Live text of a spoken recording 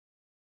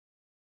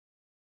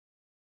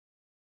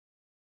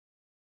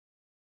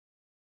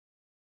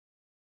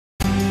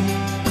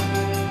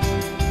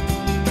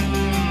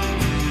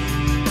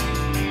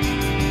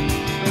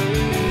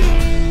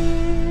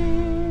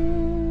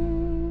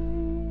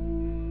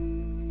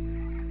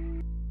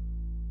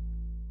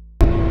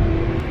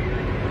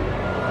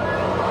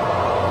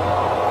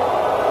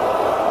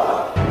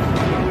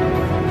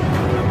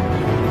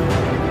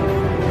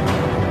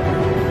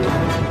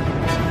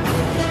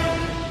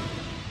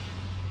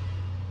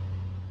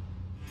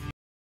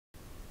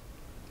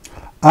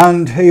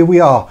And here we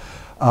are,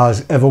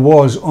 as ever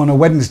was, on a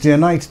Wednesday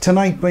night.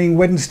 Tonight being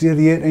Wednesday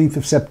the 18th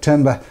of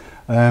September,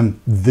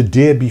 the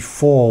day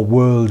before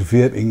World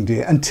Vaping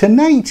Day. And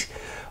tonight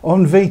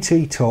on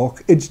VT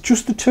Talk, it's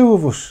just the two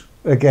of us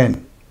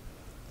again.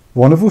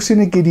 One of us in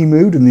a giddy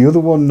mood and the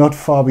other one not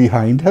far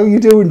behind. How are you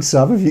doing,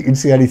 Sav, if you can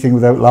see anything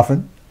without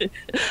laughing?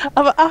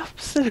 I'm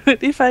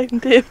absolutely fine,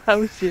 Dave.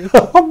 How's you?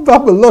 I'm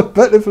a lot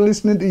better for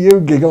listening to you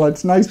giggle.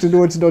 It's nice to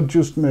know it's not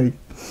just me.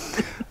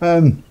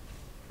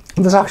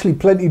 There's actually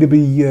plenty to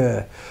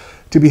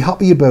be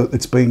happy about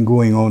that's been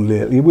going on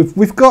lately.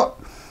 We've got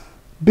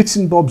bits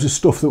and bobs of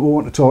stuff that we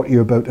want to talk to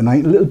you about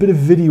tonight. A little bit of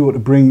video to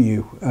bring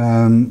you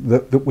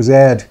that was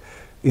aired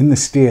in the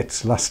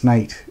States last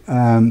night.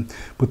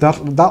 But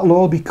that'll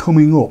all be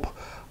coming up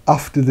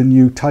after the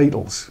new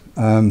titles.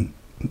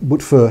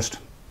 But first,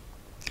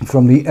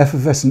 from the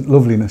effervescent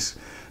loveliness,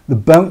 the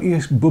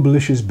bounteous,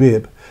 bubblicious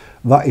babe,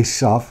 that is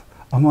Sav,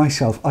 and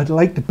myself, I'd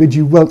like to bid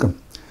you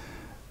welcome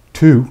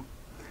to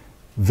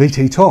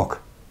VT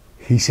Talk.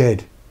 He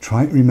said,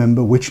 try to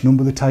remember which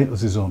number the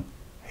titles is on.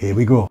 Here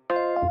we go.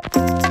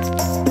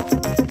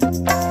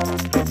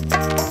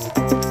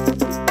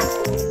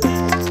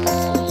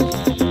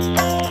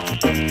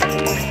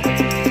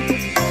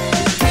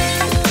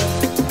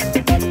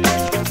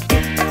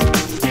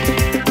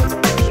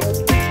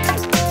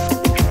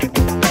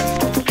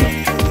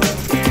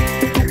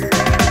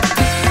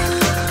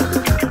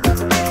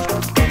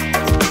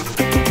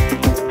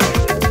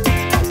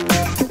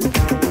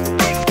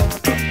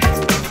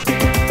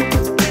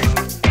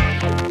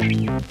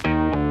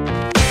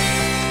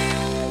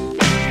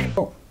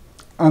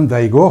 And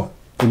there you go,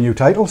 the new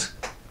titles,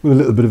 with a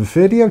little bit of a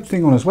fade out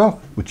thing on as well,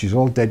 which is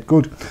all dead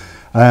good.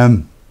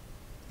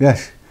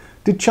 Yes,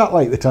 did chat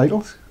like the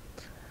titles?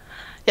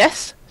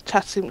 Yes,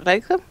 chat seemed to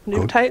like them. New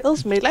Good.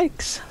 titles, me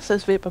likes,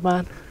 says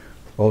Vaporman.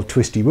 All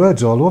twisty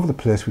words all over the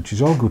place, which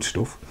is all good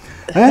stuff.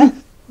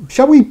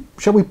 Shall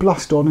we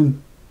blast on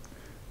and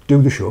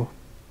do the show?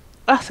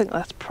 I think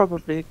that's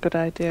probably a good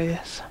idea,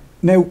 yes.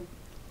 Now,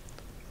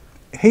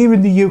 here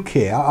in the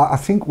UK, I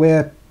think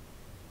we're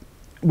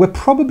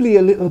probably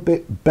a little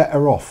bit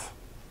better off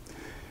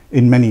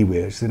in many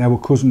ways than our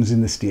cousins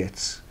in the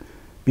States,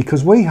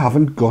 because we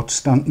haven't got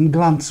Stanton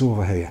Glantz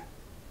over here.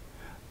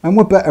 And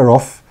we're better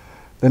off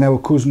than our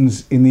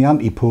cousins in the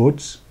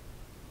antipodes,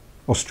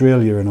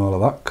 Australia and all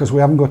of that, because we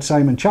haven't got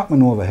Simon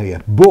Chapman over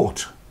here.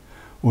 But,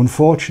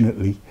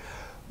 unfortunately,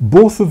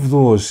 both of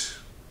those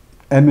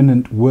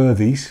eminent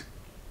worthies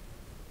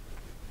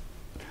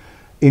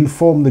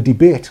inform the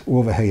debate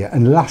over here.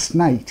 And last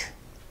night,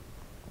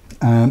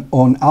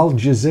 on Al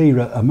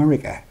Jazeera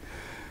America,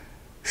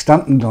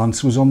 Stanton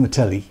Glantz was on the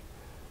telly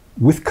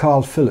with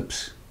Carl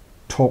Phillips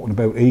talking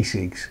about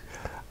e-cigs,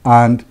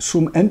 and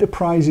some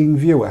enterprising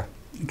viewer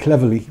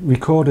cleverly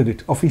recorded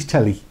it off his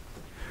telly.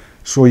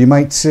 So you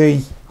might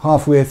see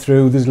halfway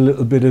through there's a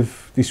little bit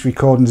of this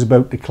recording's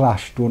about to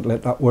clash. Don't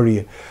let that worry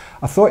you.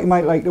 I thought you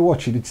might like to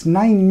watch it. It's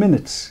 9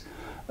 minutes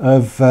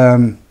of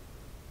I'm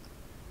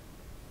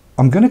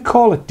going to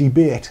call it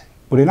debate,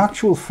 but in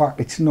actual fact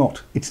it's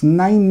not. It's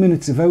 9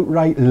 minutes of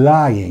outright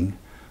lying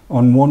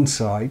on one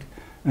side,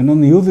 and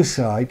on the other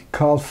side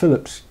Carl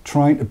Phillips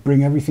trying to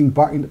bring everything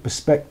back into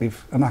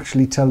perspective and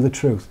actually tell the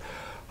truth.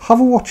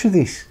 Have a watch of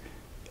this.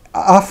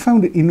 I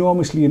found it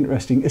enormously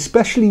interesting,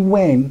 especially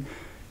when,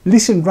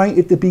 listen right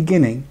at the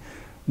beginning,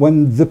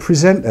 when the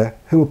presenter,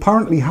 who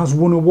apparently has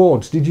won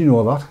awards, did you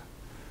know that?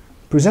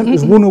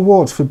 Presenters won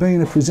awards for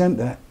being a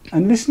presenter,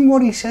 and listen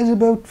what he says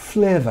about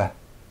flavour.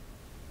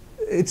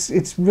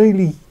 It's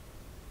really...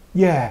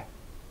 yeah,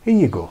 here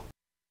you go.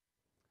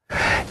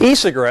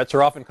 E-cigarettes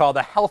are often called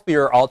a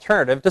healthier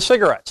alternative to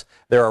cigarettes.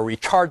 They're a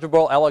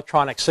rechargeable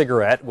electronic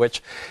cigarette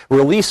which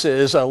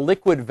releases a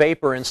liquid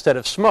vapor instead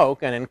of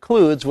smoke and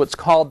includes what's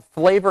called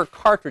flavor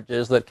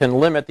cartridges that can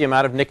limit the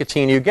amount of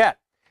nicotine you get.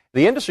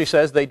 The industry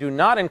says they do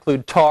not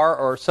include tar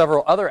or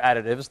several other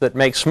additives that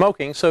make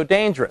smoking so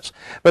dangerous.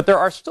 But there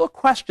are still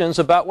questions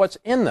about what's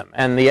in them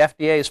and the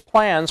FDA's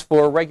plans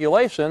for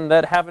regulation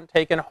that haven't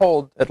taken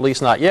hold, at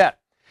least not yet.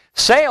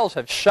 Sales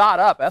have shot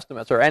up.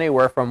 Estimates are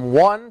anywhere from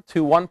 $1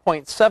 to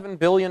 $1.7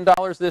 billion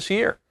this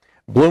year.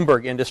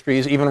 Bloomberg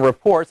Industries even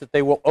reports that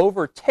they will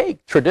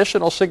overtake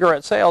traditional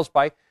cigarette sales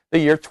by the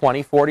year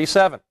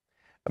 2047.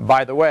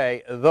 By the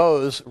way,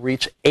 those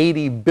reach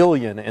 $80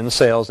 billion in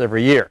sales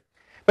every year.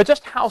 But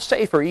just how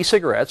safe are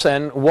e-cigarettes,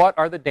 and what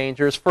are the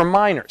dangers for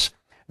minors?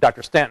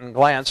 Dr. Stanton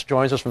Glantz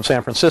joins us from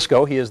San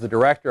Francisco. He is the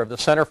director of the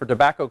Center for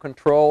Tobacco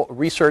Control,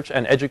 Research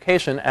and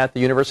Education at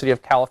the University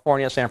of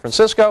California, San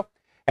Francisco.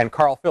 And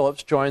Carl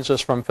Phillips joins us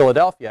from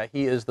Philadelphia.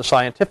 He is the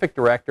scientific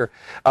director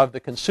of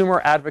the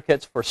Consumer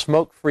Advocates for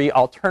Smoke-Free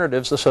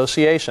Alternatives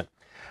Association.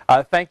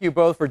 Thank you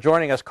both for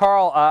joining us.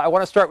 Carl, I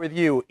want to start with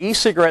you.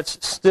 E-cigarettes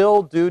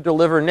still do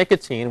deliver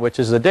nicotine, which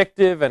is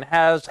addictive and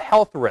has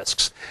health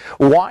risks.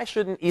 Why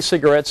shouldn't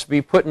e-cigarettes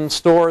be put in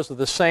stores with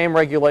the same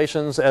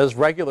regulations as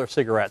regular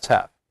cigarettes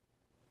have?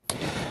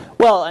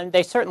 Well, and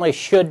they certainly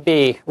should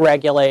be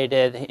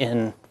regulated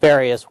in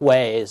various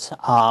ways.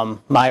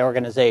 My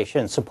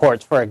organization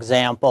supports, for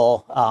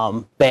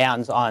example,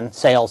 bans on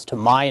sales to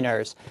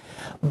minors.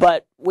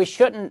 But we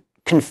shouldn't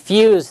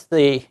confuse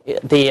the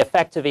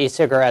effects of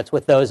e-cigarettes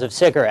with those of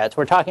cigarettes.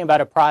 We're talking about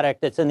a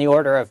product that's in the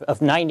order of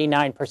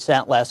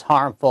 99% less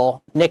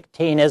harmful.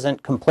 Nicotine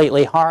isn't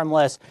completely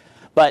harmless,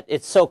 but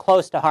it's so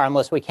close to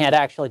harmless we can't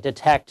actually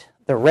detect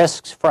the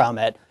risks from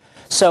it.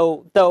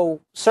 So, though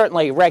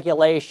certainly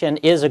regulation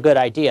is a good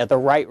idea, the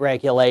right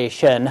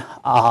regulation,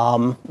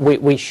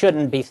 we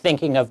shouldn't be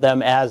thinking of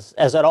them as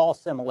at all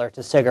similar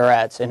to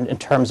cigarettes in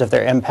terms of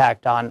their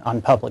impact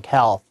on public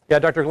health. Yeah,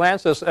 Dr.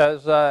 Glantz,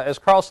 as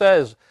Carl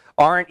says,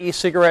 aren't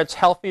e-cigarettes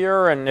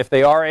healthier? And if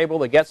they are able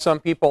to get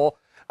some people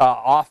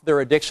off their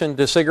addiction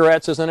to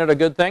cigarettes, isn't it a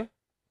good thing?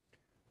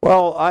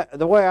 Well,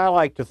 the way I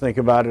like to think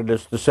about it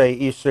is to say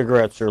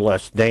e-cigarettes are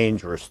less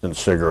dangerous than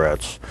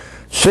cigarettes.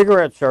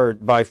 Cigarettes are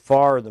by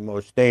far the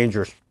most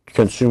dangerous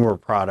consumer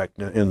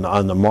product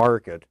on the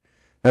market.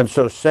 And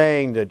so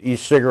saying that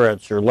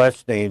e-cigarettes are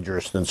less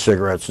dangerous than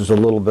cigarettes is a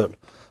little bit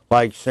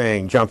like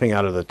saying jumping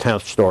out of the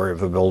 10th story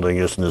of a building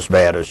isn't as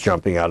bad as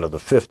jumping out of the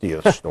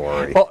 50th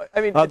story. Well,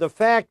 I mean, the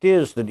fact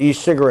is that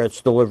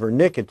e-cigarettes deliver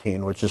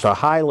nicotine, which is a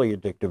highly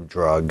addictive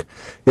drug.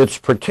 It's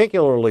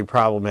particularly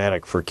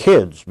problematic for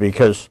kids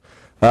because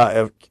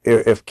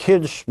if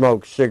kids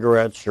smoke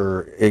cigarettes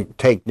or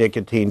take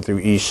nicotine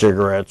through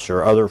e-cigarettes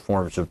or other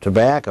forms of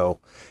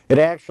tobacco, it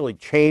actually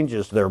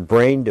changes their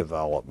brain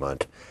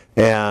development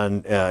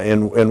and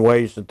in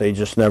ways that they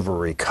just never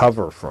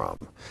recover from.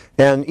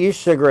 And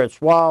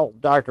e-cigarettes, while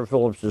Dr.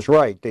 Phillips is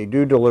right, they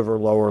do deliver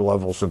lower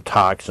levels of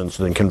toxins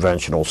than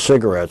conventional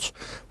cigarettes,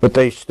 but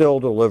they still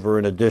deliver,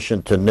 in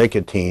addition to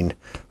nicotine,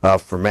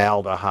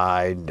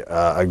 formaldehyde,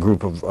 a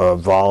group of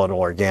volatile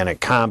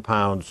organic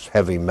compounds,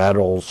 heavy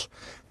metals,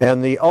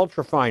 and the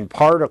ultrafine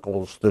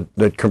particles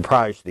that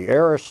comprise the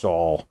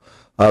aerosol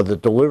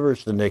that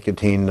delivers the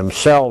nicotine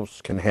themselves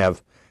can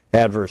have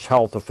adverse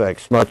health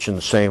effects much in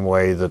the same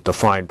way that the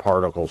fine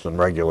particles in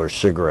regular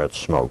cigarette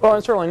smoke. Well,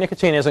 and certainly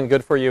nicotine isn't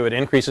good for you. It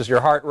increases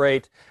your heart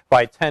rate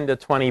by 10 to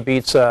 20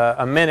 beats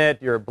a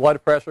minute. Your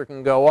blood pressure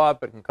can go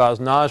up. It can cause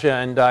nausea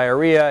and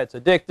diarrhea. It's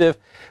addictive.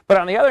 But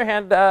on the other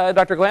hand,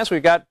 Dr. Glantz,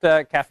 we've got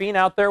caffeine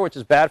out there, which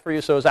is bad for you.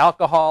 So is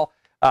alcohol.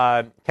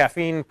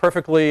 Caffeine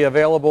perfectly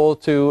available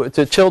to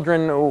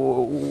children.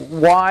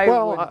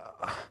 Why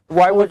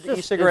would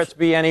e-cigarettes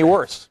be any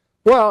worse?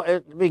 Well,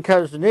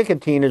 because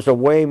nicotine is a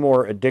way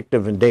more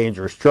addictive and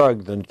dangerous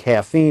drug than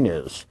caffeine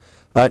is.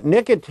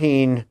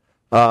 Nicotine,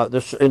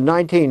 in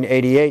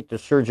 1988, the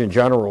Surgeon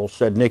General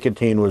said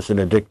nicotine was an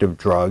addictive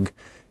drug.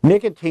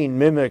 Nicotine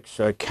mimics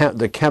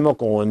the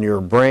chemical in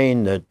your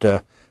brain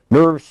that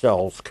nerve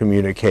cells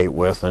communicate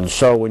with, and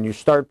so when you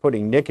start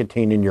putting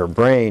nicotine in your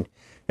brain,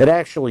 it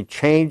actually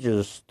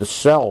changes the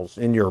cells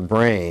in your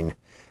brain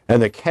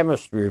and the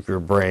chemistry of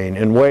your brain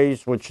in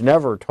ways which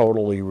never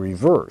totally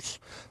reverse.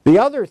 The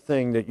other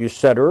thing that you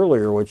said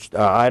earlier, which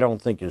I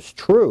don't think is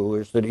true,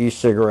 is that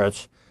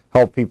e-cigarettes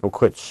help people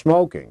quit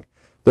smoking.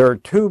 There are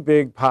two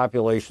big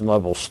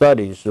population-level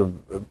studies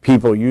of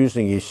people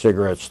using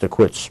e-cigarettes to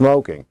quit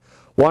smoking.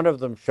 One of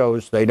them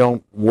shows they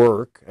don't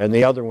work, and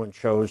the other one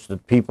shows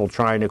that people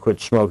trying to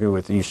quit smoking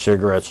with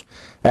e-cigarettes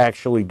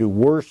actually do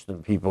worse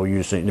than people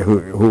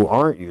who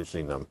aren't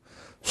using them.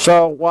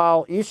 So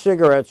while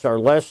e-cigarettes are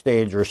less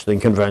dangerous than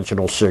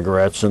conventional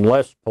cigarettes and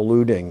less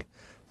polluting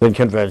than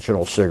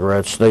conventional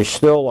cigarettes, they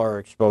still are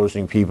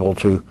exposing people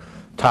to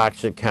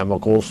toxic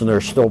chemicals, and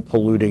they're still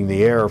polluting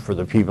the air for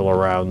the people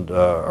around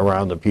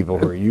the people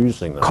who are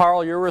using them.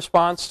 Carl, your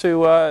response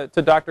to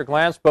Dr.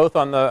 Glantz, both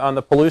on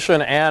the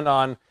pollution and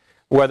on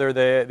whether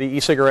the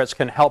e-cigarettes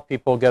can help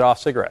people get off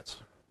cigarettes.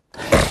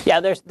 Yeah,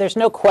 there's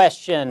no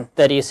question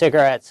that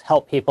e-cigarettes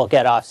help people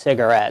get off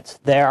cigarettes.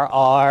 There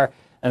are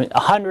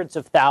hundreds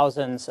of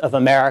thousands of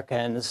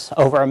Americans,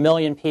 over 1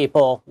 million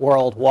people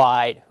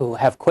worldwide, who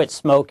have quit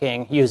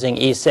smoking using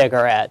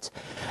e-cigarettes.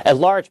 A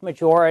large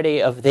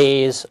majority of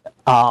these,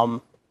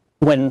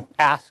 when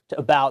asked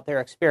about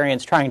their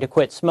experience trying to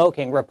quit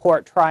smoking,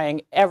 report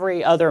trying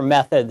every other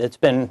method that's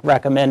been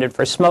recommended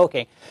for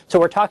smoking. So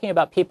we're talking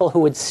about people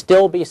who would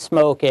still be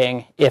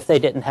smoking if they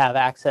didn't have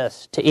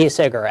access to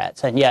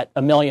e-cigarettes, and yet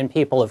 1 million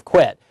people have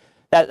quit.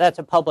 That's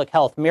a public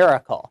health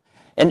miracle.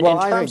 And in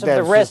terms of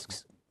the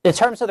risks... In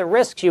terms of the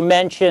risks, you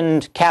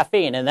mentioned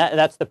caffeine, and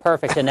that's the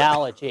perfect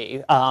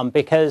analogy,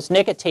 because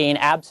nicotine,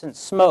 absent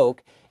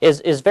smoke,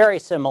 is very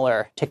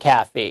similar to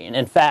caffeine.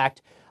 In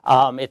fact,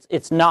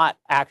 it's not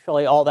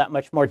actually all that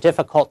much more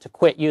difficult to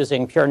quit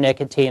using pure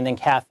nicotine than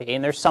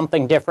caffeine. There's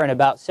something different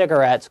about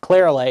cigarettes,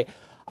 clearly,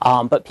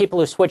 but people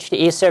who switch to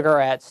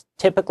e-cigarettes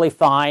typically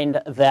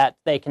find that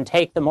they can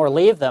take them or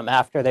leave them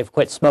after they've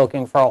quit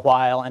smoking for a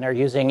while and are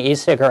using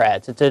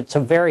e-cigarettes. It's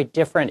a very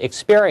different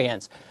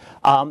experience.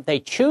 They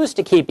choose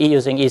to keep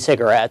using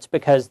e-cigarettes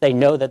because they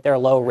know that they're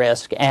low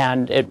risk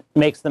and it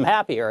makes them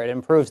happier. It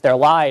improves their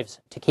lives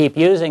to keep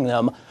using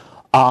them.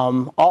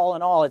 All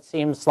in all, it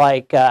seems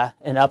like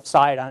an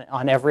upside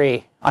on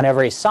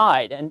every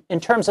side. And in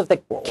terms of the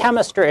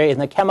chemistry and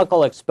the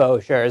chemical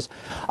exposures,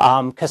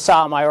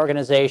 CASA, my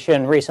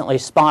organization, recently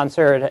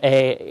sponsored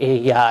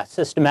a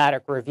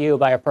systematic review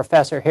by a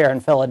professor here in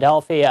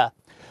Philadelphia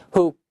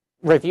who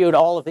reviewed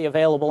all of the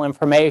available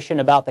information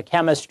about the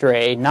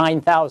chemistry,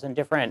 9,000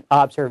 different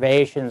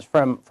observations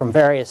from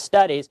various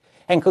studies,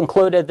 and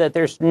concluded that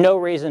there's no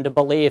reason to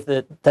believe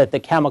that the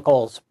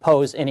chemicals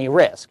pose any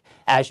risk.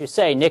 As you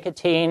say,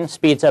 nicotine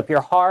speeds up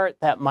your heart.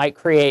 That might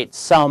create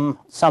some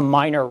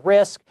minor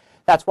risk.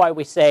 That's why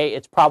we say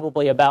it's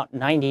probably about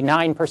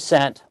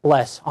 99%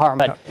 less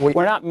harmful.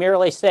 We're not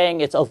merely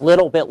saying it's a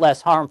little bit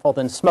less harmful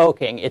than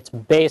smoking. It's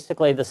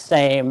basically the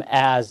same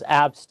as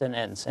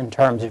abstinence in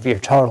terms of your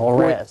total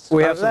risk.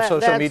 We have some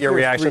social media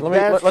reaction.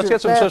 Let's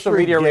get some social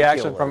media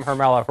reaction from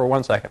Hermela for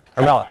 1 second.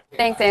 Hermela.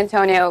 Thanks,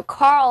 Antonio.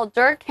 Carl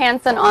Dirk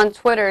Hansen on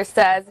Twitter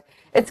says,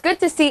 it's good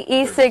to see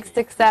e-cig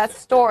success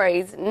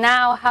stories.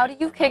 Now, how do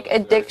you kick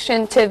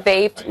addiction to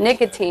vaped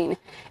nicotine?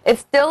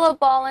 It's still a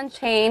ball and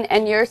chain,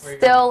 and you're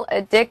still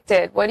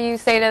addicted. What do you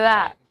say to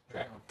that?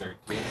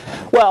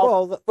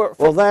 Well,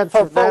 that's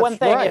one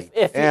thing, right.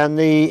 And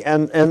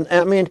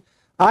I mean,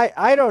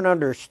 I don't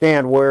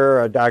understand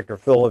where Dr.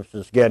 Phillis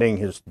is getting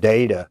his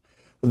data.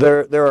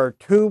 There are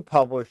 2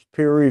 published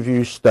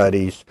peer-reviewed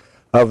studies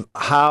of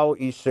how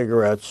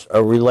e-cigarettes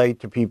relate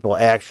to people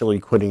actually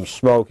quitting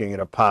smoking at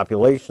a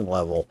population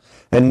level,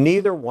 and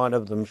neither one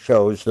of them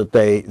shows that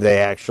they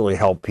actually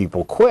help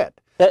people quit.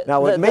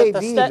 Now, it may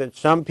be that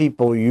some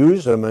people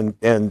use them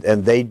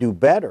and they do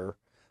better,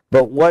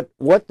 but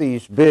what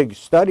these big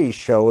studies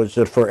show is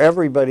that for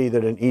everybody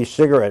that an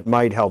e-cigarette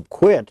might help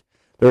quit,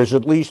 there's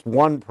at least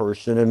one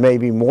person, and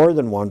maybe more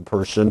than one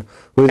person,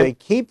 who they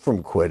keep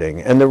from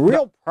quitting. And the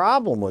real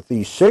problem with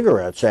these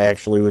cigarettes,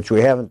 actually, which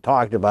we haven't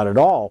talked about at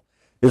all,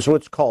 is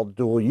what's called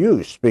dual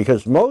use,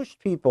 because most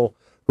people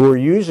who are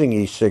using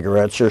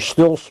e-cigarettes are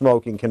still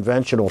smoking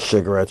conventional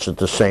cigarettes at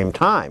the same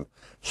time.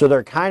 So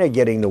they're kind of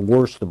getting the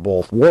worst of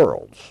both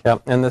worlds. Yeah,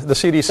 and the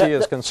CDC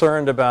is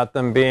concerned about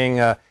them being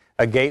a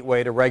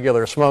gateway to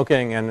regular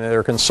smoking, and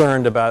they're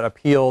concerned about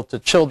appeal to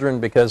children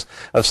because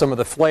of some of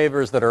the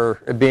flavors that are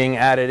being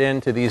added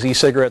into these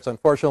e-cigarettes.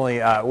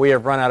 Unfortunately, we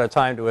have run out of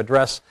time to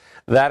address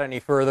that any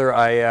further.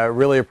 I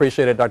really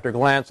appreciated Dr.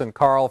 Glantz and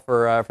Carl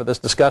for this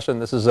discussion.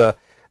 This is a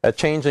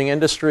changing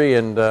industry,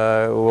 and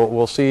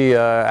we'll see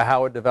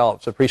how it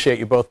develops. Appreciate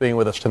you both being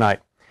with us tonight.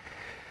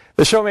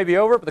 The show may be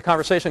over, but the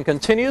conversation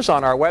continues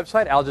on our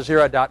website,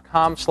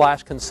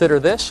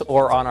 aljazeera.com/considerthis,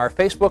 or on our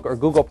Facebook or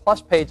Google Plus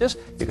pages.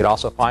 You can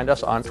also find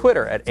us on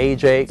Twitter at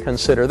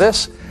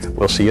AJConsiderThis.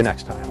 We'll see you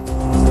next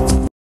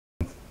time.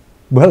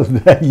 Well,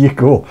 there you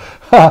go.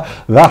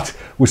 That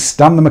was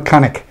Stan the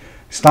Mechanic,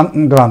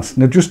 Stanton Glantz.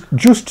 Now,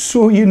 just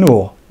so you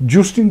know,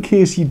 just in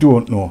case you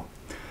don't know,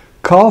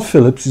 Carl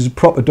Phillips is a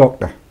proper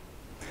doctor.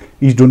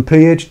 He's done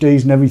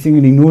PhDs and everything,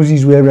 and he knows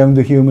his way around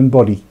the human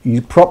body. He's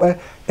a proper,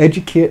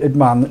 educated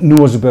man that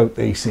knows about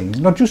these things.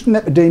 Not just an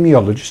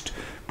epidemiologist,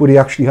 but he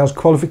actually has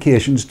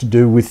qualifications to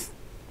do with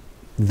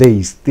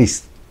these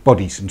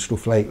bodies and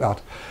stuff like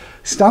that.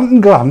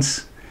 Stanton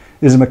Glantz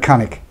is a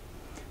mechanic.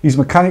 He's a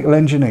mechanical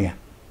engineer.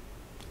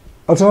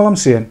 That's all I'm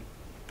saying.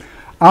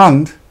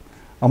 And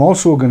I'm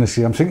also going to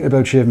say I'm thinking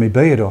about shaving my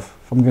beard off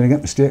if I'm going to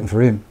get mistaken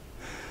for him.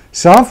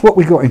 Sav, what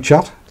we got in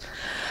chat?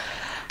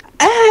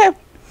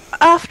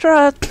 After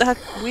I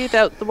read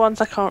out the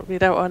ones I can't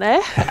read out on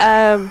air,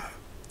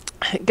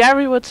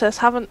 Gary Wood says,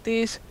 haven't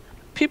these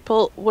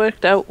people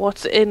worked out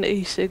what's in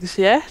e-cigs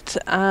yet?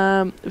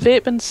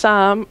 Vape and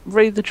Sam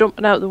read the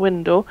jumping out the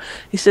window.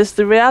 He says,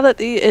 the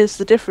reality is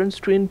the difference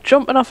between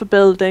jumping off a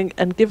building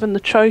and given the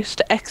choice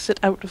to exit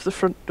out of the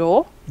front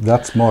door.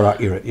 That's more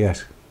accurate,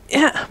 yes.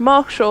 Yeah,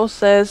 Mark Shaw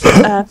says,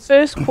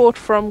 first quote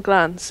from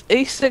Glantz,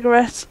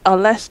 e-cigarettes are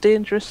less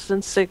dangerous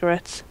than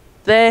cigarettes.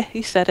 There,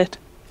 he said it.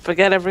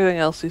 Forget everything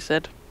else he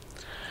said.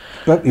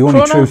 But the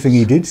only true thing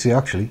he did say,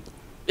 actually.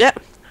 Yeah.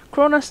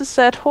 Kronos has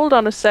said, hold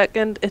on a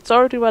second, it's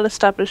already well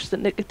established that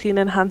nicotine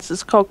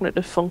enhances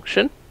cognitive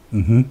function.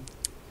 Mm-hmm.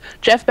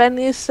 Jeff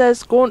Bentley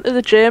says, going to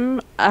the gym,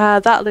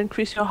 that'll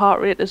increase your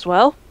heart rate as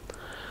well.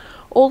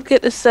 Old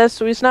Gitters says,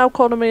 so he's now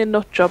calling me a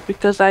nut job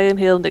because I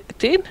inhale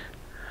nicotine.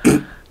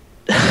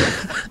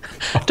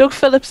 Doug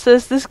Phillips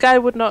says, this guy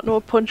would not know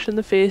a punch in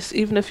the face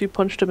even if you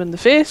punched him in the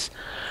face.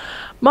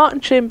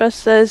 Martin Chambers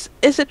says,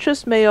 is it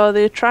just me or are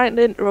they trying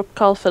to interrupt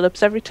Carl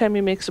Phillips every time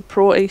he makes a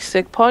pro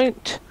e-cig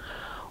point?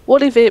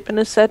 Woody Vaping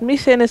has said,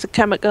 methane is a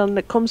chemical and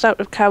it comes out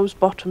of cows'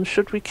 bottoms.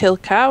 Should we kill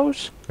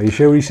cows? Are you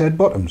sure he said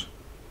bottoms?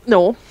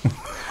 No.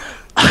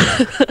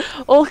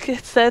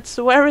 Allkit said,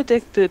 so we're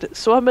addicted.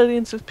 So are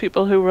millions of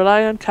people who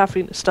rely on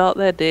caffeine to start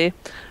their day.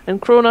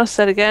 And Kronos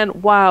said again,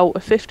 wow, a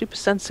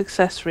 50%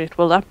 success rate.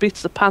 Well, that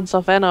beats the pants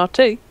off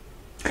NRT.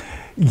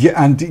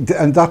 Yeah,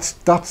 and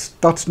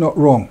that's not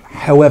wrong.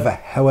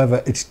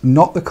 However, it's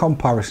not the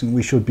comparison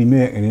we should be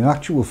making. In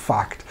actual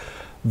fact,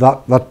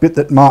 that bit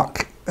that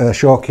Mark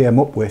Shaw came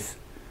up with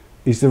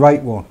is the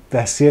right one.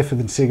 They're safer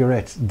than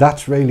cigarettes.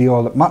 That's really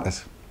all that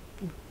matters.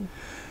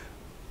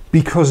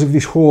 because of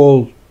this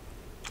whole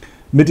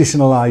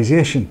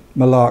medicinalisation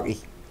malarkey.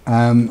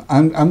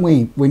 And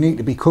we need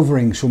to be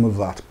covering some of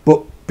that.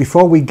 But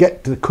before we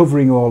get to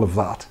covering all of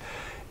that,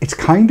 it's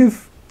kind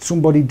of,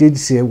 somebody did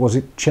say, was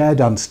it chair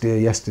dance day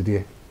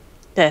yesterday?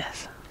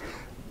 Yes.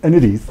 And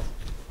it is.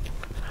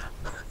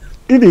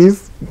 It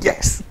is,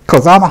 yes.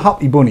 Because I'm a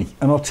happy bunny.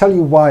 And I'll tell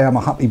you why I'm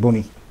a happy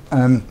bunny.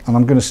 And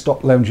I'm going to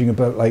stop lounging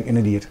about like an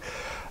idiot.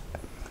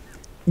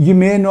 You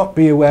may not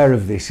be aware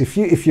of this.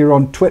 If you're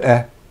on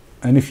Twitter,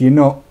 and if you're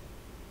not,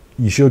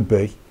 you should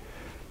be.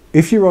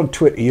 If you're on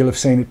Twitter, you'll have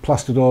seen it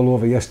plastered all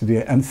over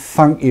yesterday. And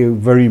thank you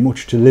very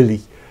much to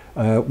Lily,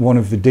 one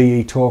of the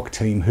DE Talk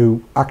team,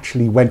 who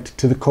actually went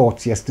to the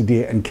courts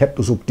yesterday and kept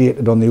us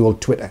updated on the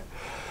old Twitter.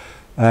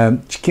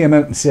 She came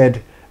out and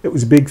said it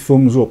was a big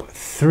thumbs up.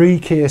 3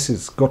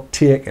 cases got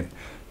taken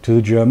to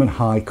the German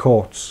High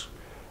Courts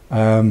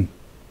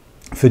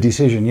for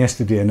decision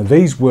yesterday. And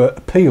these were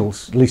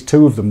appeals. At least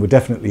 2 of them were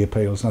definitely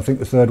appeals. And I think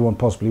the 3rd one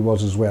possibly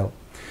was as well.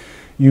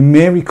 You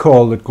may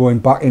recall that going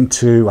back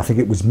into, I think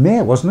it was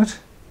May, wasn't it?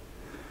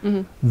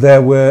 Mm-hmm.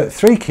 There were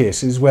 3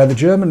 cases where the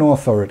German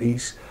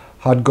authorities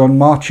had gone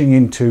marching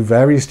into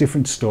various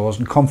different stores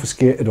and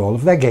confiscated all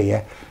of their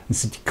gear and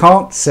said, you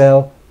can't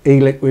sell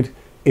e-liquid,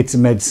 it's a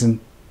medicine,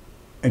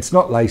 it's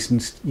not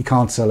licensed, you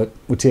can't sell it,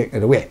 we're taking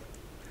it away.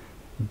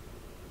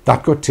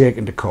 That got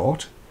taken to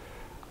court,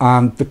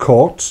 and the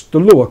courts, the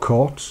lower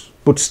courts,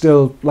 but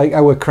still like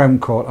our Crown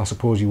Court, I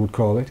suppose you would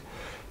call it,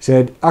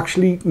 said,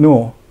 actually,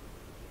 no,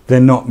 they're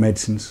not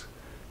medicines.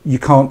 You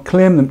can't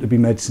claim them to be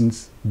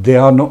medicines. They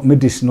are not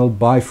medicinal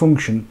by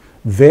function.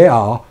 They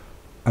are,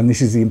 and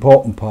this is the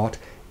important part,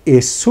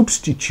 a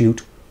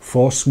substitute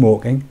for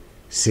smoking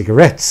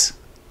cigarettes.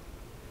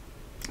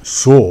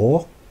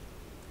 So,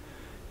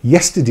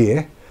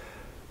 yesterday,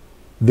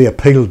 they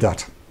appealed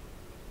that.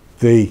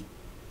 The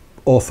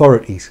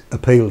authorities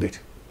appealed it,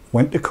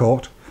 went to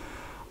court,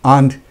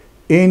 and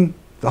in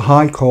the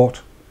High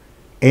Court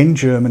in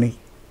Germany,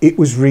 it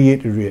was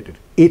reiterated.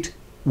 It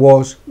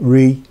was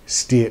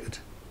restated.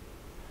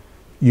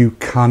 You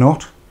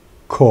cannot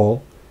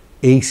call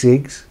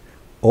e-cigs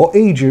or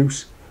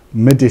e-juice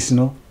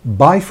medicinal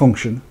by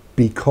function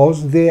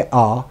because they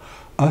are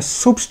a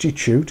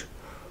substitute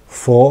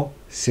for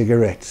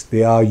cigarettes.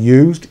 They are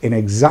used in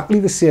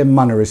exactly the same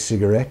manner as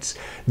cigarettes.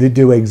 They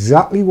do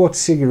exactly what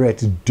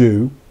cigarettes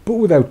do, but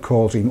without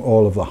causing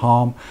all of the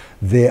harm.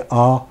 They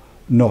are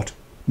not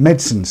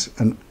medicines.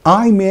 And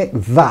I make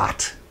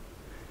that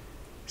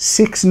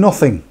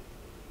 6-0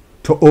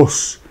 to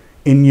us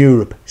in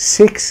Europe.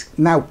 6.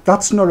 Now,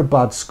 that's not a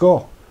bad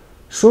score.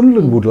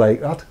 Sunderland would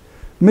like that.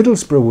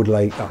 Middlesbrough would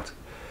like that.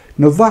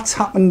 Now, that's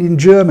happened in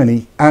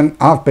Germany, and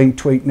I've been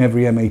tweeting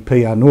every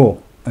MEP I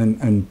know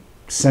and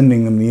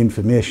sending them the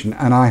information,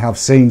 and I have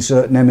seen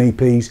certain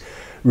MEPs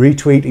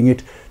retweeting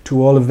it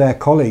to all of their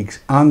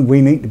colleagues, and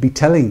we need to be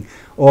telling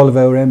all of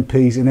our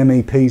MPs and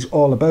MEPs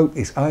all about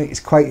this. It's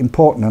quite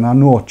important, and I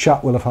know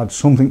chat will have had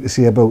something to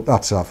say about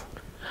that, Sav.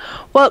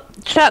 Well,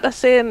 chat is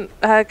saying,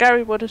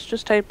 Gary Wood has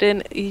just typed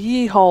in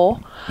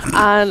yeehaw,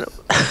 and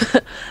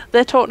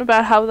they're talking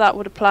about how that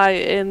would apply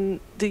in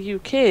the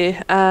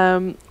UK.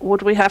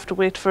 Would we have to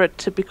wait for it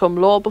to become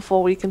law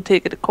before we can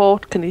take it to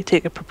court? Can you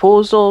take a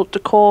proposal to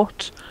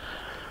court?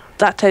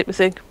 That type of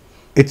thing.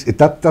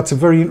 That's a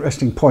very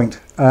interesting point.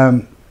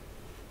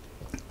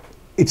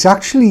 It's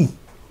actually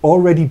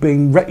already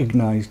been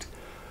recognised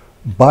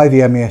by the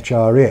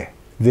MHRA.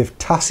 They've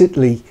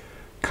tacitly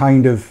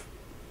kind of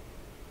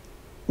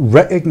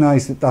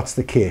recognise that that's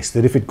the case,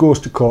 that if it goes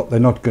to court they're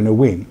not going to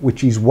win,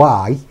 which is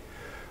why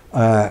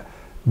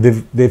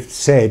they've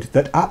said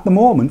that at the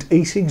moment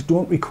e-cigs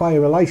don't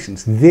require a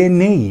licence. They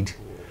need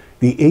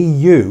the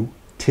EU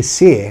to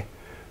say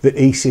that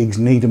e-cigs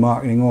need a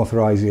marketing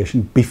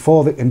authorisation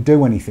before they can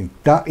do anything.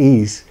 That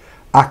is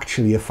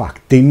actually a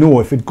fact. They know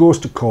if it goes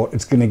to court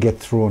it's going to get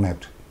thrown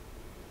out.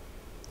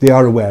 They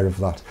are aware of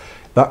that.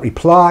 That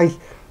reply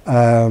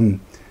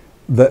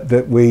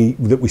that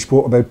we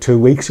spoke about 2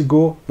 weeks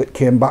ago that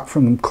came back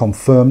from them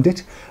confirmed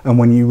it, and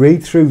when you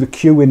read through the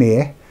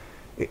Q&A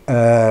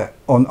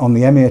on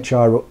the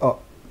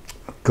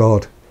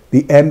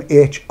the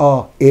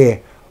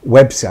MHRA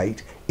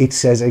website, it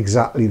says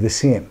exactly the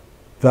same,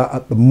 that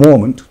at the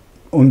moment,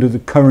 under the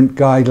current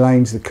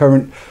guidelines, the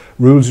current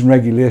rules and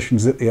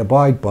regulations that they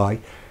abide by,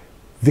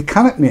 they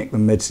cannot make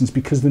them medicines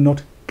because they're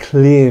not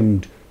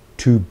claimed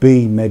to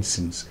be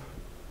medicines.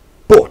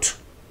 But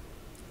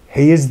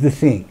here's the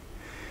thing.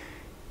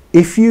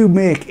 If you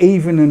make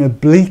even an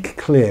oblique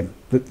claim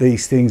that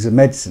these things are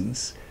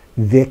medicines,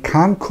 they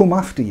can come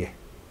after you.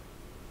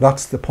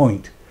 That's the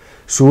point.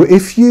 So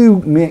if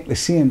you make the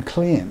same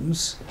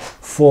claims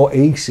for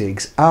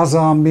e-cigs as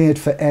are made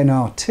for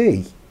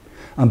NRT,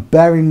 and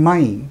bear in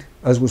mind,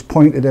 as was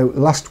pointed out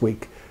last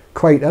week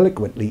quite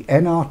eloquently,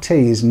 NRT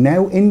is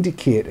now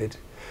indicated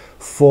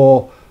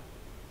for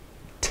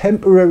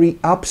temporary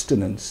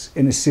abstinence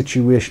in a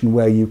situation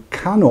where you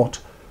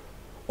cannot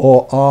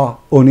or are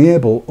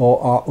unable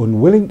or are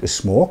unwilling to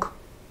smoke,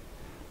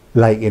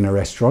 like in a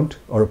restaurant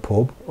or a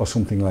pub or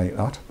something like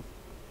that.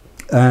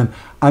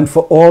 and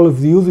for all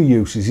of the other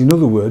uses. In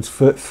other words,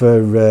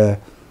 for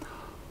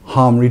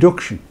harm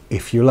reduction,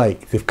 if you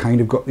like. They've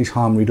kind of got this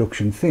harm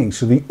reduction thing.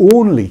 So the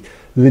only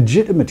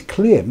legitimate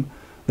claim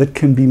that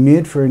can be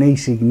made for an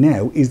e-cig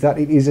now is that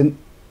it is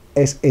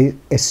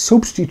a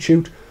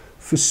substitute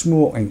for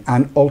smoking,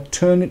 an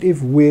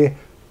alternative way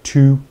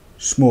to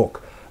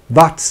smoke.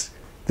 That's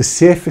the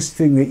safest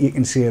thing that you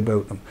can say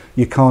about them.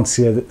 You can't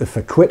say that they're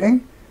for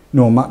quitting,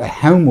 no matter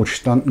how much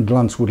Stanton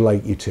Glantz would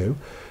like you to,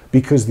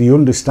 because the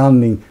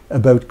understanding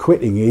about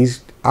quitting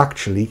is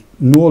actually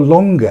no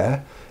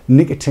longer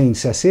nicotine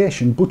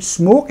cessation, but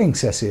smoking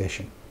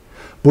cessation.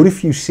 But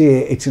if you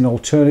say it's an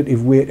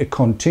alternative way to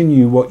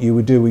continue what you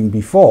were doing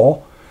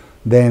before,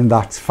 then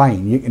that's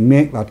fine. You can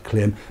make that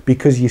claim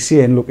because you're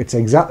saying, look, it's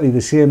exactly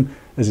the same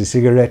as a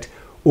cigarette,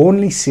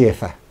 only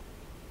safer.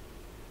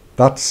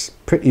 That's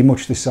pretty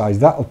much the size.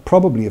 That'll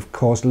probably have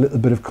caused a little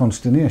bit of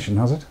consternation,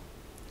 has it?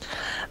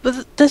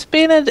 But there's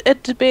been a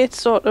debate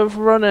sort of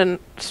running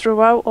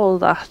throughout all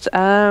that.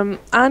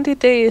 Andy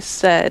Days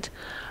said,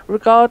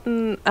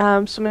 regarding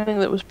something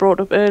that was brought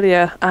up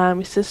earlier,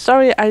 he says,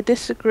 sorry, I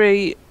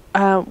disagree.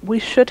 We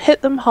should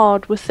hit them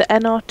hard with the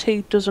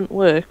NRT doesn't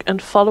work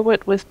and follow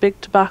it with big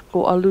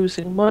tobacco are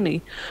losing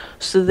money.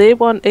 So they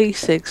want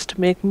e-cigs to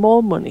make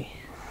more money.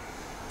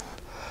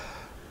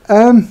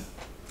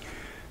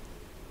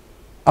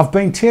 I've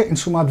been taking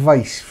some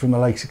advice from the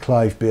likes of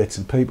Clive Bates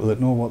and people that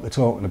know what they're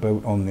talking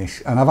about on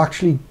this, and I've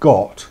actually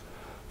got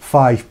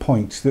 5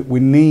 points that we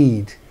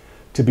need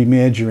to be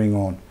majoring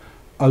on.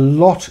 A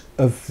lot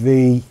of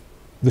the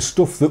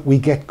stuff that we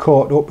get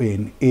caught up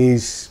in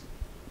is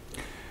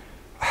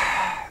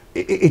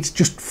it's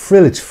just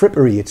frill, it's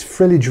frippery, it's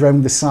frillage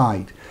around the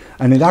side,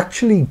 and it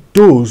actually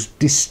does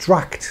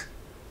distract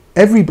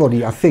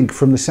everybody, I think,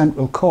 from the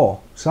central core.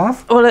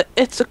 Sav? Well,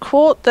 it's a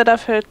quote that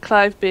I've heard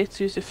Clive Bates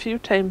use a few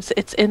times.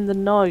 It's in the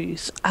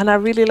noise, and I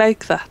really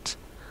like that.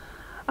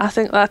 I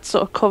think that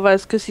sort of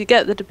covers, because you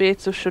get the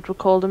debates of should we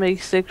call them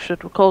e-cig,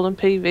 should we call them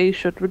PV,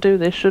 should we do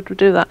this, should we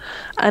do that,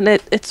 and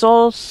it's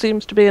all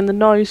seems to be in the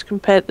noise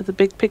compared to the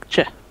big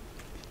picture.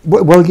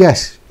 Well,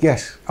 yes,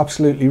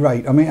 absolutely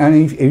right. I mean,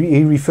 and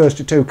he refers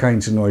to two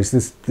kinds of noise.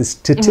 There's the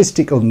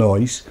statistical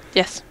noise,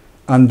 yes,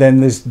 and then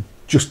there's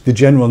just the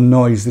general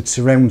noise that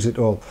surrounds it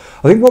all.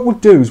 I think what we'll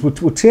do is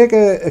we'll take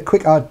a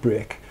quick ad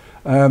break,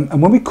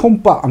 and when we come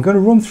back, I'm going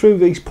to run through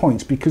these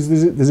points because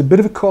there's a bit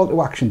of a call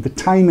to action. The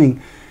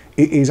timing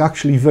is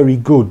actually very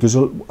good. There's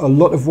a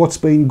lot of what's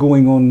been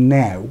going on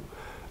now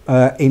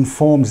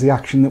informs the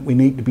action that we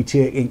need to be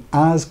taking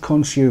as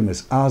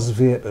consumers, as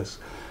vapers.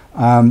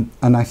 And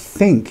I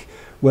think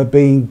we're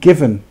being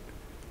given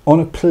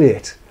on a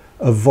plate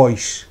a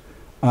voice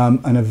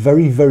and a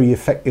very, very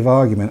effective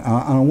argument. And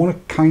I want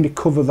to kind of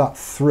cover that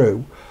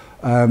through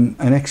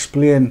and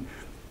explain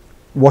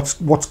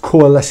what's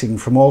coalescing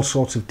from all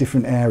sorts of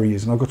different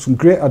areas. And I've got some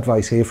great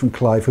advice here from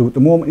Clive, who at the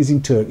moment is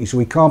in Turkey, so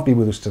he can't be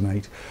with us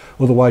tonight.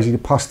 Otherwise, he'd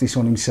have passed this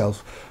on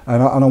himself.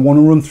 And I want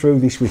to run through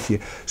this with you.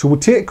 So we'll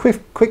take a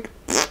quick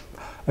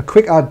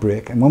ad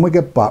break, and when we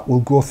get back,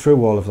 we'll go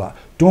through all of that.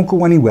 Don't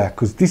go anywhere,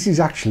 because this is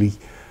actually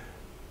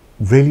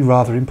really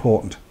rather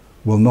important.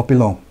 Will not be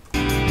long.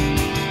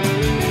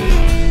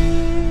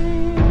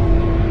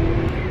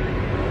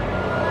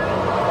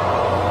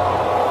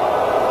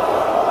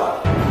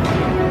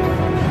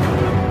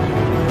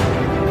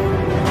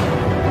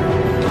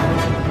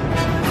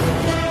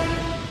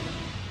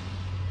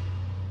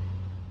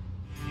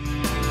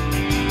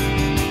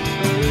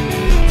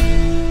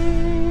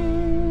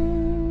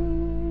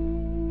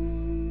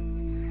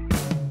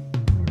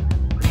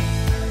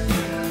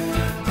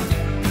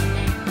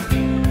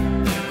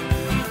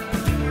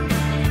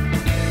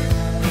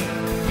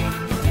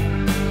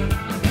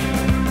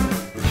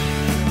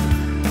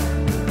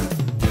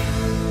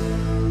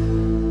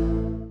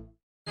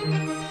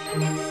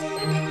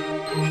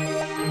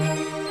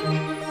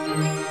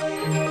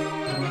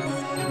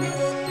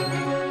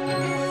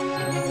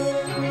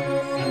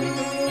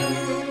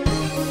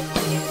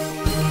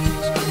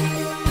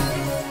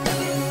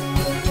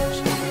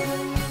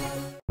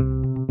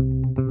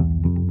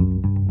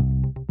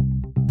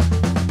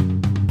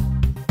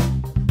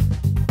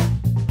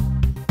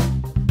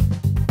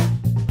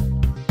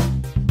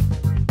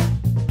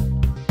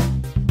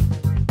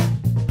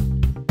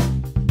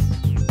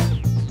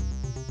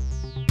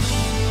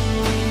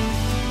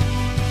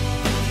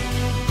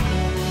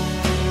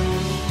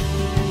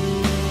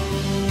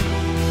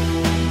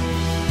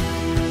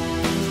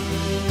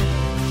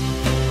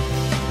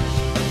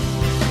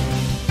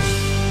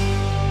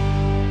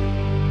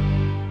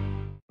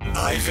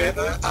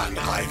 iVapor and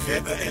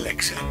iVapor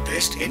Elixir,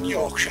 based in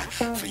Yorkshire,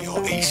 for your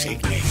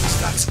e-cig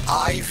needs. That's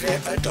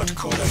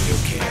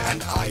ivapor.co.uk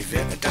and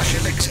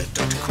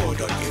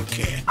ivapor-elixir.co.uk.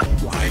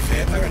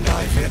 iVapor and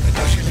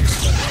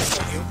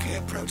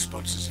ivapor-elixir.co.uk, proud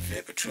sponsors of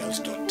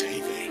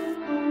vaportrails.tv.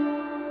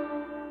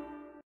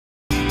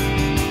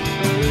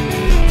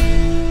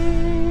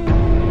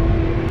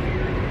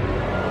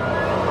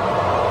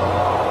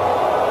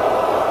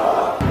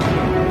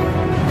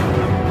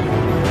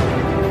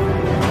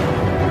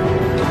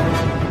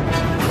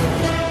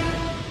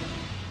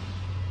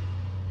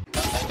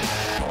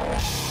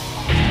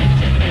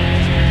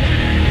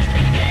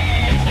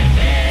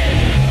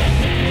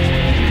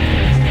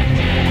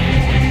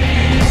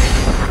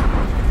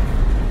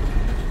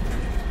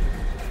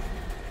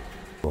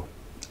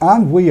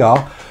 And we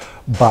are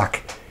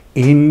back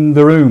in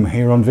the room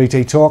here on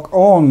VT Talk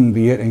on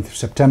the 18th of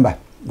September,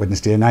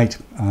 Wednesday night.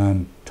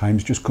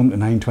 Time's just come to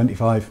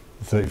 9:25,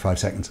 35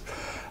 seconds.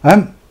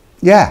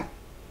 Yeah,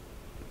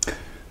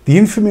 the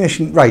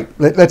information, right,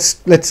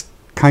 let's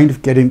kind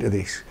of get into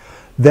this.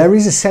 There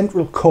is a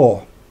central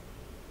core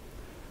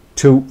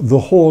to the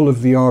whole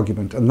of the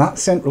argument, and that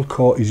central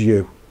core is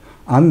you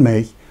and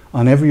me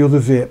and every other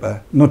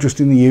vaper, not just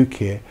in the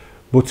UK,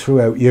 but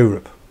throughout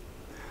Europe.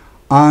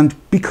 And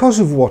because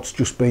of what's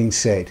just been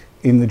said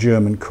in the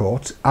German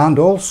courts, and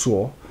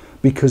also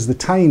because the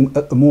time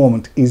at the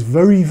moment is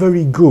very,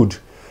 very good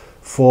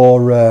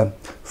for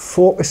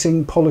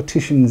focusing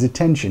politicians'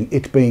 attention,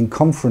 it being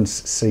conference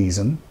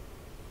season,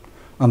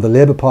 and the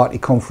Labour Party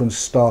conference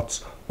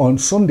starts on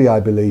Sunday, I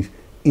believe,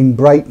 in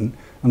Brighton,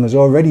 and there's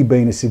already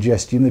been a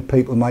suggestion that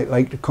people might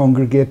like to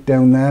congregate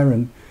down there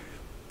and,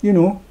 you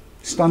know,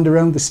 stand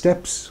around the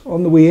steps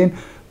on the way in.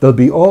 There'll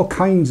be all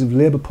kinds of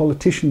Labour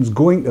politicians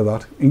going to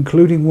that,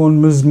 including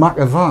one Ms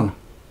McAvan,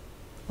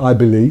 I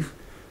believe,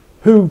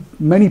 who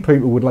many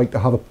people would like to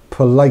have a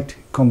polite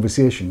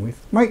conversation with.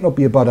 Might not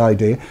be a bad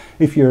idea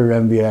if you're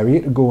around the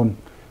area to go and,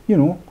 you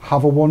know,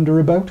 have a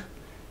wander about,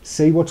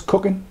 see what's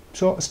cooking,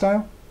 sort of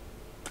style.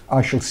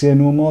 I shall say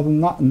no more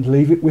than that and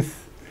leave it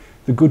with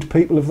the good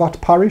people of that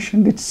parish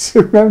and its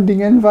surrounding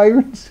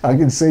environs. I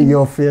can see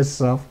your face,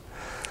 Sav.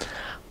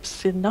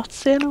 Not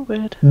saying a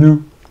word.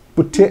 No,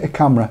 but take a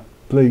camera,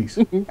 please.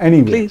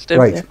 Anyway, Please do,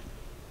 right. yeah.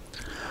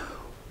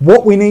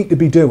 What we need to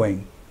be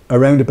doing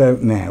around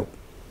about now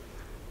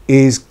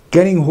is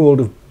getting hold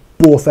of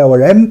both our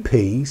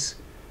MPs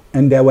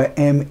and our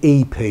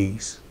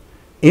MEPs.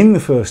 In the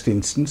first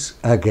instance,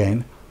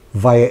 again,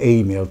 via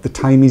email. The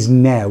time is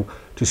now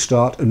to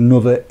start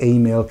another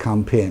email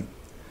campaign.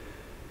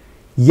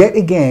 Yet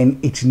again,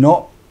 it's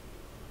not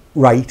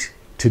right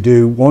to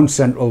do one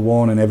central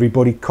one and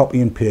everybody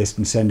copy and paste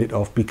and send it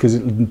off, because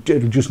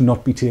it'll just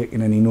not be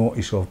taken any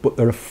notice of. But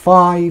there are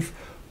 5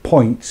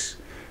 points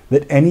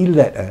that any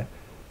letter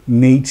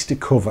needs to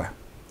cover,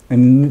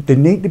 and they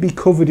need to be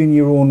covered in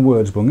your own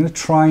words, but I'm going to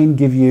try and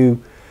give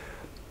you,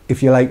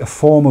 if you like, a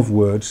form of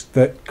words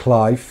that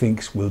Clive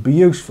thinks will be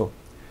useful.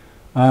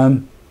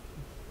 And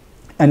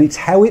it's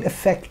how it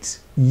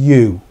affects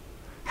you,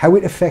 how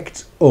it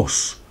affects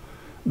us,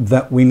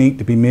 that we need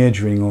to be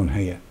majoring on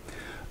here.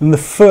 And the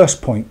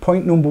first point,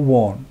 point number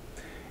 1,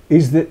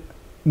 is that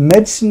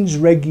medicines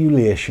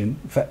regulation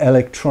for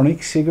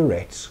electronic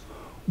cigarettes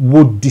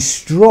would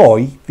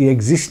destroy the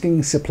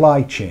existing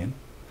supply chain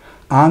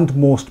and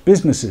most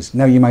businesses.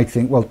 Now you might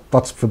think, well,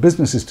 that's for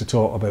businesses to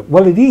talk about.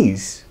 Well, it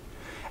is,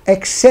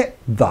 except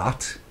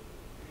that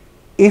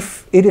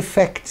if it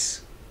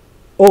affects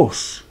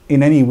us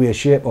in any way,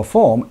 shape or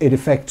form, it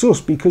affects us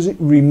because it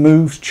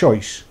removes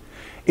choice.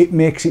 It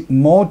makes it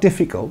more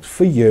difficult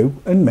for you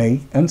and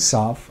me and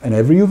Sav and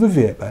every other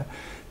vaper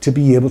to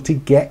be able to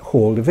get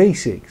hold of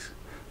e-cigs.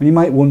 And you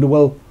might wonder,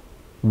 well,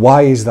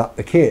 why is that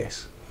the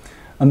case?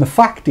 And the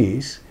fact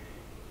is,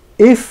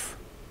 if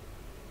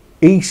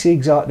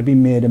e-cigs are to be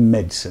made a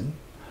medicine,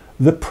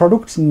 the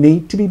products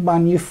need to be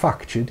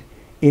manufactured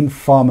in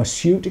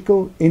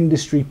pharmaceutical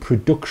industry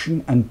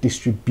production and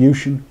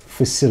distribution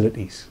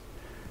facilities.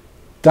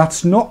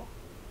 That's not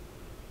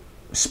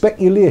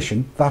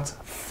speculation, that's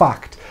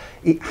fact.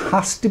 It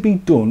has to be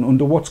done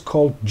under what's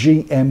called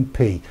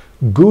GMP,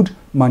 good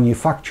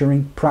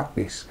manufacturing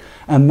practice.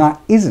 And that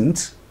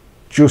isn't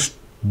just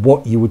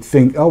what you would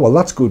think, oh, well,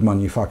 that's good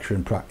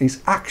manufacturing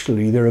practice.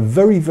 Actually, there are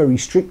very, very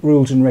strict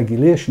rules and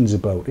regulations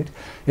about it.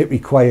 It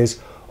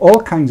requires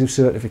all kinds of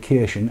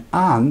certification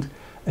and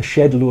a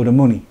shed load of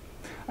money.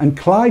 And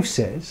Clive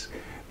says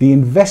the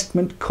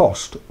investment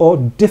cost or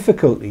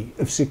difficulty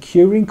of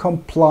securing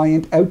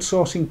compliant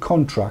outsourcing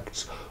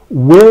contracts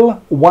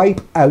will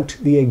wipe out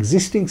the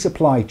existing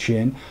supply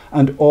chain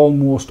and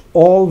almost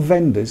all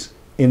vendors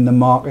in the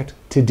market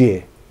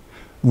today,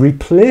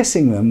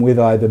 replacing them with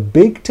either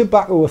big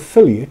tobacco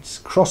affiliates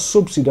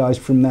cross-subsidised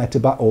from their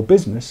tobacco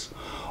business,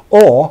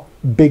 or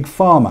big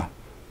pharma,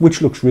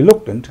 which looks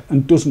reluctant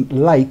and doesn't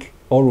like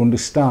or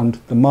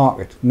understand the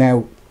market.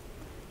 Now,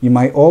 you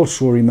might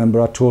also remember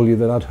I told you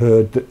that I'd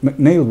heard that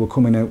McNeil were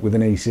coming out with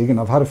an e-cig,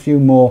 and I've had a few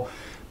more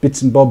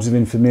bits and bobs of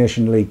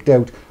information leaked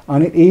out,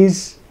 and it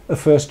is a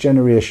first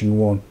generation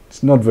one.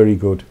 It's not very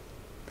good.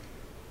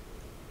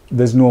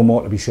 There's no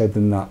more to be said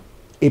than that.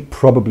 It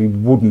probably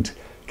wouldn't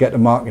get a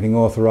marketing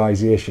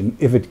authorization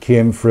if it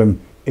came from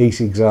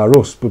e-cigs R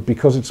Us, but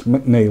because it's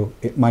McNeil,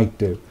 it might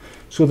do.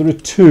 So there are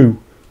 2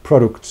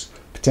 products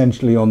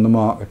potentially on the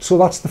market. So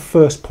that's the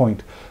first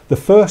point. The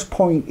first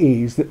point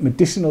is that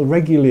medicinal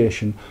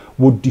regulation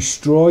would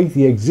destroy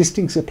the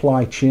existing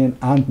supply chain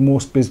and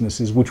most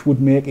businesses, which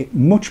would make it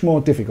much more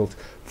difficult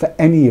for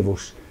any of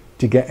us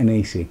to get an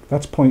e-cig.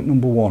 That's point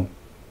number 1.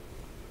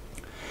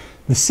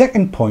 The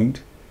second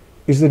point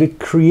is that it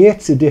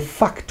creates a de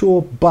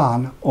facto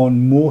ban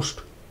on most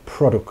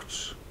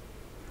products.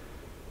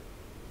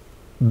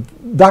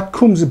 That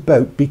comes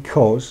about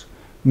because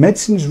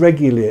medicines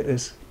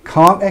regulators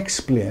can't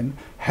explain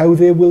how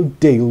they will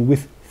deal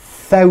with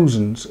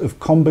thousands of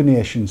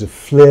combinations of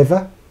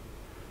flavour,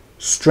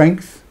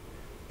 strength,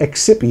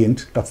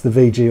 excipient, that's the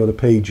VG or the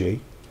PG,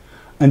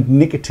 and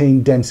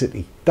nicotine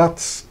density,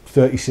 that's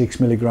 36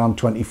 milligram,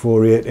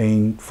 24,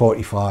 18,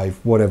 45,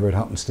 whatever it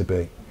happens to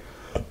be.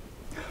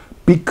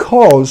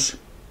 Because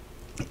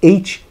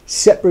each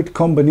separate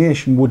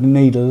combination would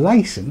need a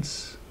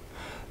license,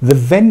 the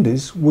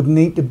vendors would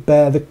need to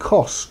bear the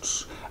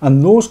costs,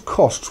 and those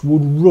costs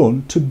would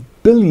run to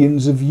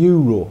billions of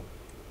euro,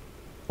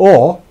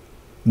 or,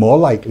 more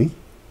likely,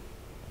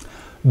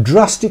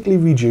 drastically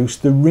reduce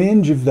the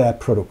range of their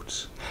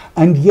products.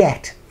 And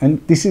yet,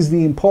 and this is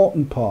the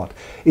important part,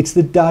 it's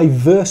the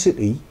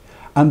diversity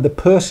and the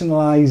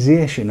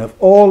personalisation of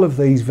all of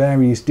these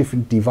various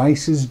different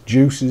devices,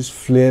 juices,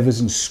 flavours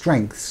and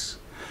strengths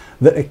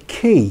that are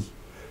key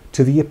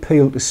to the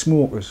appeal to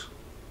smokers.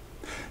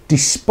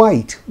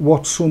 Despite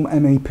what some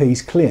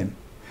MEPs claim,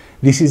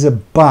 this is a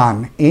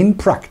ban in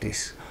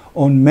practice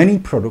on many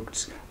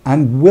products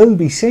and will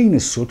be seen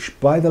as such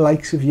by the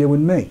likes of you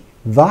and me.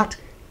 That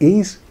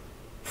is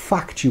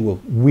factual,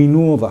 we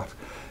know that.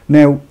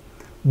 Now,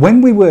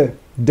 when we were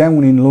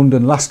down in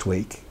London last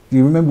week, do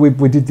you remember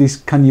we did this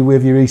can you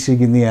wave your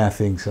e-cig in the air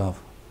thing, Sav?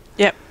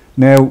 Yep.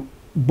 Now,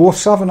 both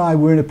Sav and I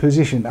were in a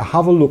position to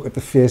have a look at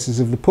the faces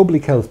of the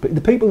public health, but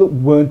the people that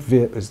weren't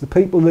vapers, the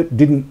people that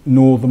didn't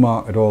know the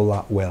market all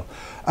that well.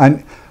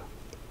 And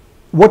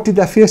what did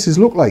their faces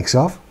look like,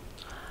 Sav?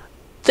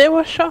 They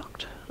were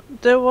shocked.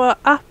 They were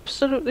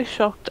absolutely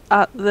shocked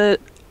at the...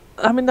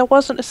 I mean, there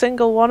wasn't a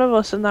single one of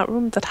us in that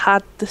room that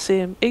had the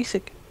same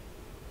e-cig.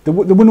 There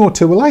were no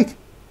two alike.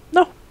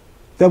 No.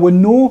 There were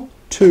no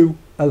two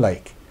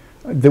alike.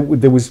 There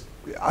was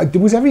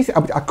everything.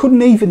 I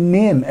couldn't even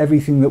name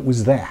everything that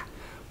was there,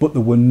 but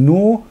there were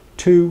no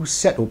two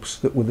setups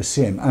that were the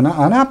same. And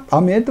I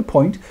made the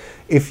point,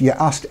 if you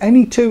asked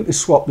any two to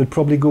swap, they'd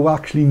probably go,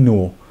 actually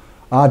no,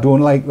 I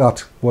don't like that,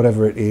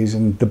 whatever it is,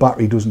 and the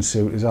battery doesn't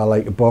suit us, I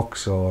like a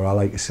box or I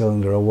like a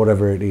cylinder or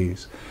whatever it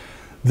is.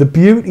 The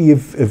beauty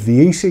of the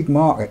e-cig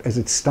market as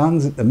it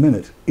stands at the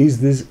minute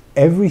is there's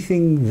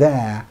everything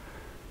there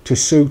to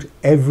suit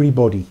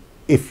everybody.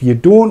 If you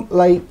don't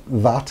like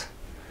that,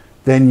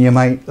 then you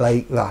might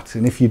like that,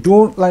 and if you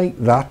don't like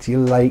that, you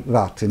like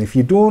that, and if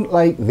you don't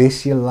like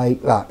this, you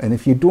like that, and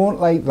if you don't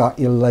like that,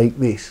 you like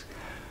this.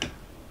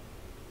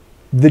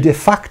 The de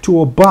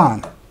facto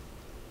ban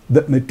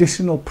that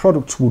medicinal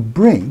products would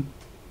bring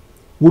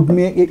would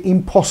make it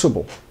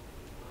impossible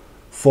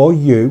for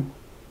you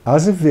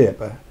as a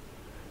vapor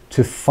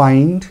to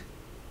find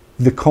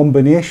the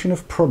combination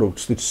of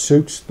products that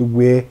suits the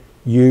way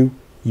you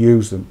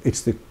use them.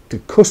 It's the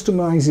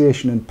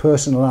customization and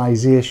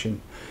personalization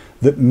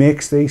that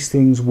makes these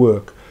things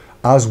work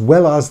as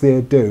well as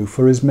they do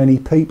for as many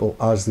people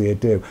as they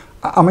do.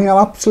 I mean,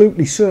 I'm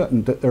absolutely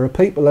certain that there are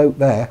people out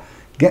there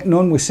getting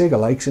on with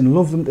cigalikes and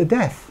love them to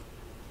death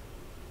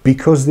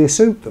because they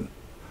suit them.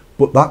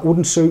 But that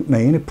wouldn't suit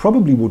me, and it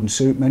probably wouldn't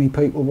suit many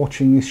people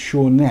watching this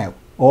show now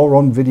or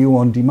on video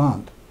on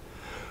demand.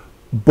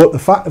 But the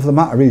fact of the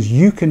matter is,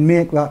 you can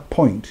make that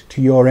point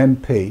to your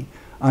MP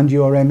and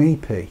your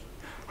MEP,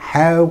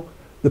 how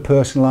the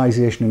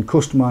personalisation and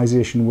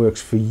customisation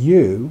works for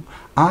you,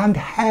 and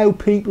how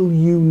people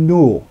you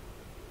know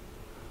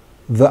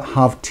that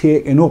have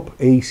taken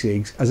up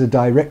e-cigs as a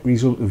direct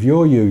result of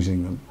your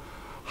using them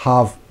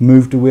have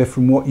moved away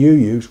from what you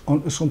use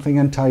onto something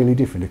entirely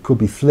different. It could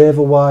be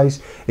flavour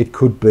wise, it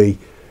could be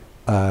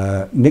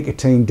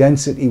nicotine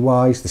density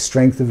wise, the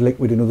strength of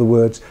liquid, in other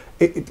words,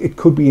 it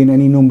could be in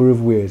any number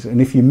of ways. And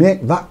if you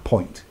make that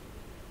point,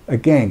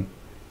 again,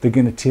 they're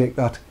going to take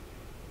that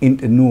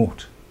into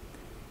note.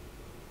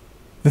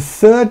 The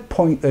third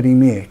point that he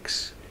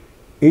makes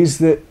is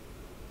that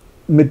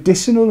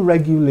medicinal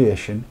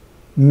regulation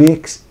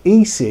makes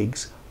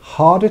e-cigs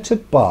harder to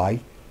buy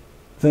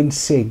than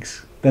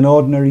cigs, than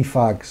ordinary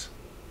fags.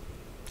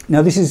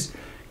 Now this is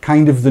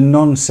kind of the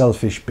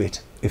non-selfish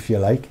bit, if you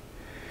like.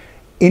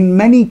 In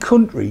many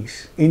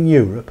countries in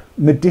Europe,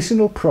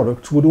 medicinal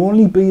products would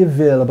only be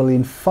available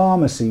in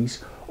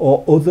pharmacies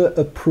or other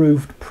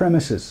approved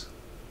premises.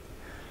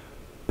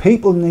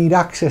 People need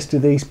access to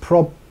these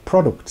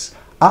products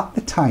at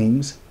the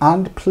times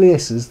and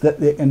places that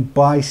they can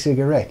buy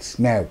cigarettes.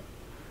 Now,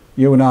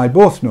 you and I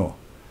both know,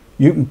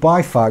 you can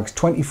buy fags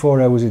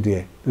 24 hours a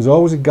day. There's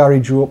always a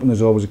garage open,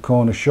 there's always a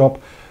corner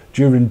shop.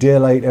 During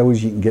daylight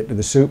hours you can get to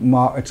the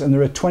supermarkets, and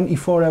there are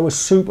 24-hour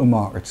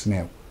supermarkets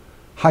now.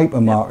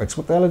 Hypermarkets, yep.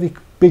 What the hell are they?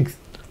 Big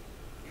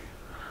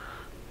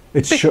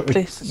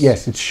places.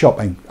 Yes, it's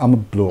shopping. I'm a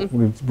bloke.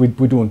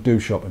 We don't do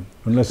shopping,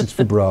 unless it's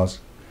for bras.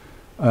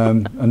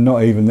 And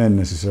not even then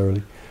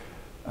necessarily.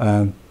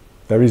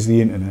 There is the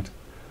internet,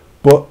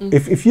 but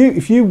if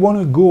you want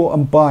to go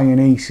and buy an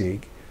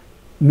e-cig,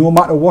 no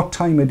matter what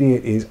time of day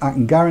it is, I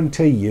can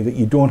guarantee you that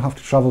you don't have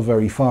to travel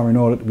very far in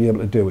order to be able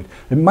to do it.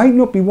 It might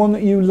not be one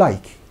that you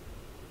like,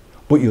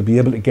 but you'll be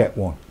able to get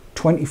one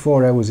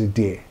 24 hours a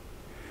day.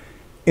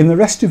 In the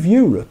rest of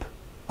Europe,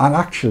 and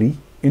actually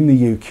in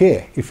the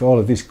UK, if all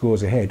of this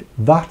goes ahead,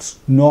 that's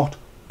not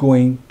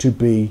going to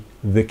be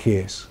the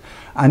case.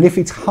 And if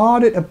it's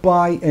harder to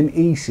buy an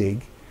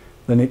e-cig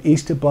than it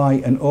is to buy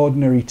an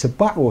ordinary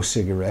tobacco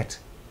cigarette,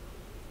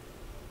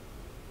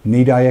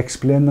 need I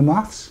explain the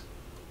maths?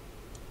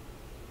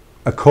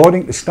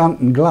 According to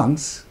Stanton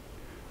Glantz,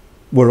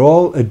 we're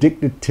all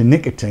addicted to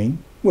nicotine.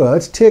 Well,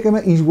 let's take him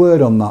at his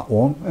word on that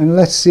one, and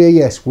let's say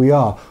yes, we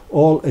are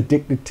all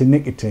addicted to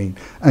nicotine.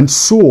 And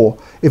so,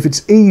 if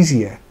it's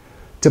easier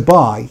to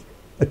buy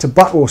a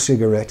tobacco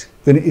cigarette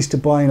than it is to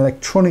buy an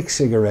electronic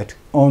cigarette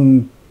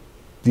on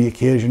the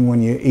occasion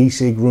when your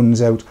e-cig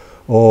runs out,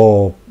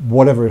 or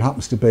whatever it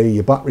happens to be,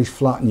 your battery's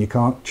flat and you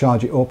can't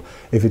charge it up,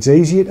 if it's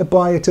easier to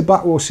buy a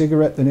tobacco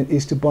cigarette than it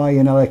is to buy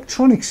an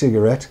electronic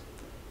cigarette,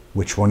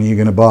 which one are you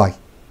going to buy?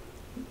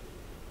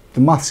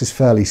 The maths is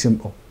fairly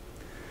simple.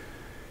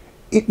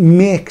 It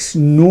makes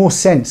no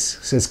sense,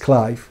 says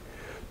Clive,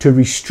 to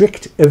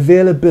restrict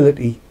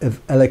availability of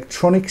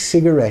electronic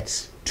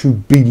cigarettes to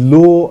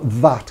below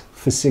that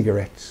for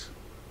cigarettes.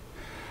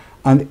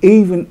 And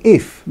even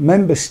if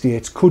member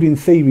states could in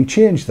theory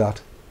change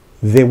that,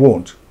 they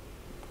won't.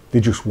 They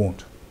just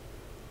won't.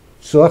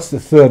 So that's the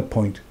third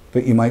point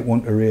that you might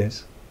want to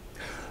raise.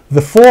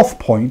 The fourth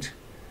point,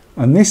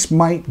 and this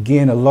might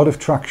gain a lot of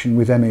traction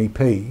with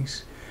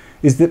MEPs,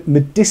 is that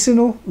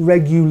medicinal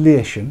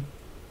regulation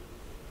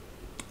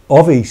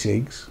of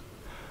e-cigs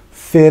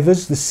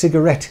favours the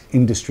cigarette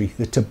industry,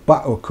 the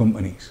tobacco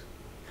companies.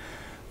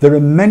 There are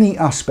many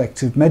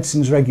aspects of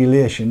medicines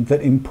regulation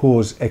that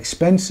impose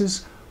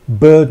expenses,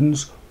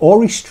 burdens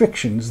or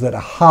restrictions that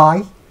are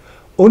high,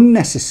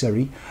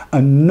 unnecessary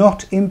and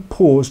not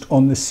imposed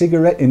on the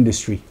cigarette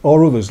industry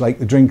or others like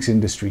the drinks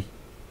industry.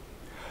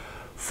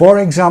 For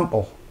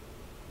example,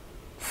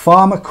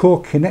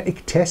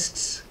 pharmacokinetic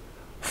tests,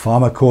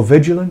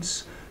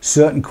 pharmacovigilance,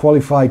 certain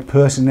qualified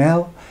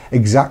personnel,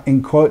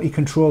 exacting quality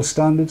control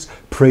standards,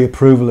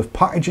 pre-approval of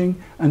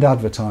packaging and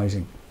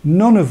advertising.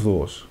 None of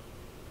those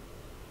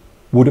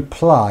would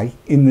apply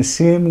in the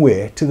same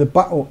way to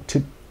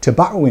the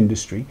tobacco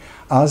industry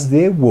as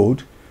they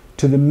would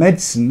to the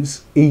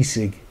medicines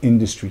e-cig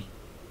industry.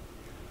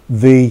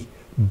 The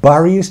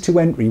barriers to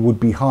entry would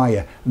be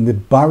higher and the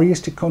barriers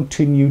to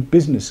continued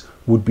business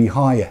would be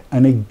higher.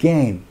 And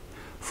again,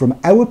 from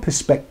our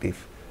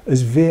perspective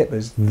as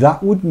vapers,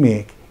 that would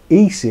make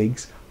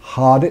e-cigs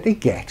harder to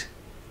get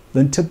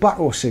than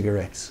tobacco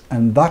cigarettes,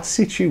 and that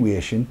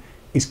situation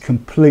is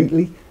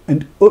completely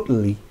and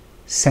utterly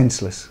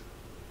senseless.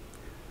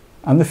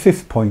 And the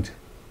fifth point,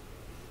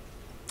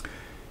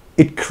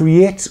 it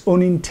creates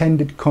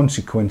unintended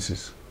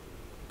consequences.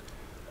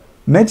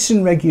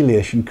 Medicine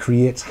regulation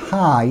creates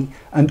high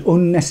and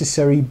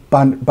unnecessary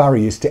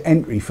barriers to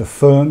entry for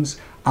firms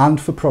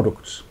and for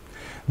products.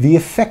 The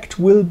effect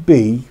will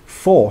be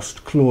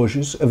forced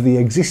closures of the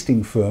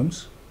existing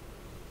firms,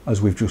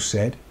 as we've just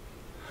said,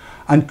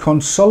 and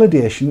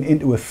consolidation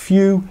into a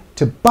few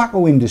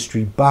tobacco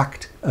industry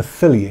backed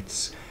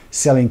affiliates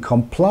selling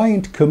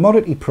compliant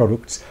commodity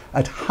products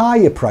at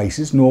higher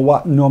prices, no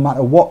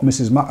matter what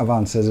Mrs.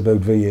 McAvan says about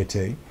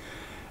VAT,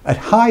 at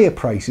higher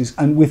prices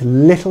and with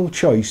little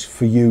choice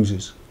for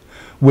users.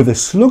 With a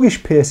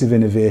sluggish pace of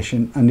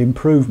innovation and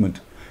improvement,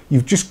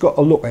 you've just got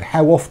to look at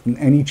how often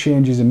any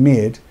changes are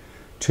made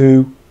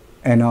to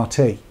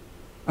NRT.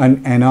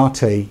 And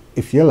NRT,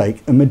 if you like,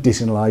 are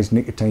medicinalised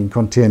nicotine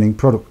containing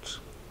products.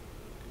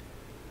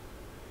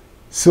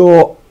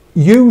 So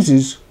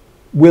users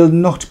will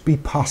not be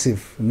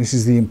passive, and this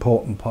is the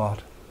important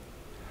part.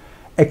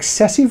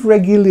 Excessive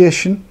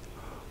regulation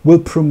will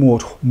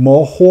promote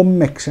more home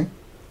mixing,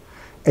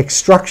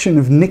 extraction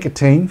of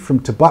nicotine from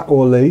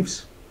tobacco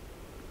leaves,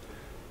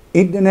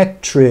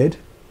 internet trade,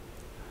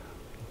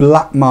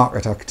 black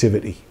market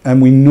activity, and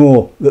we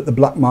know that the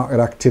black market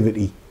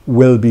activity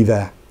will be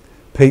there.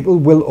 People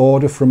will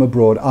order from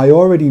abroad. I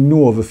already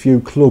know of a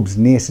few clubs,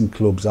 nascent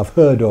clubs I've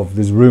heard of,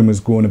 there's rumours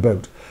going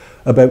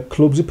about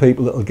clubs of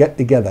people that will get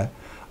together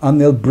and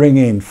they'll bring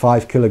in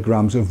 5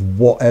 kilograms of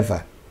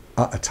whatever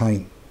at a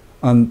time.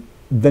 And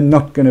they're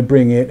not going to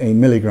bring 18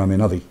 milligram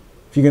in, are they?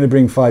 If you're going to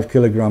bring 5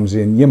 kilograms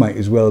in, you might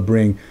as well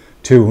bring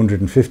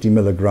 250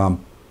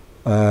 milligram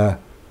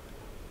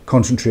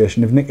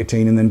concentration of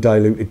nicotine and then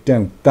dilute it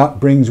down. That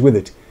brings with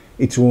it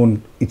its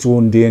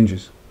own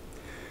dangers.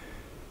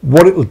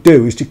 What it'll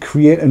do is to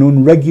create an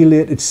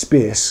unregulated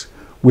space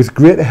with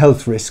greater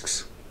health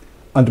risks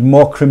and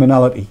more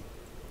criminality.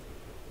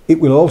 It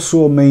will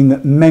also mean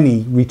that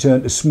many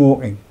return to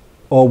smoking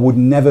or would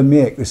never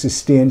make the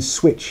sustained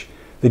switch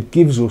that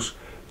gives us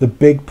the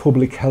big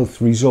public health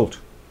result.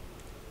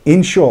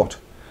 In short,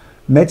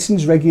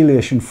 medicines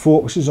regulation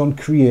focuses on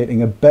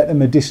creating a better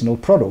medicinal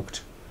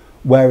product,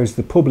 whereas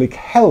the public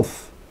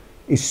health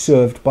is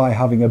served by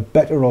having a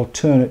better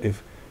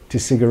alternative to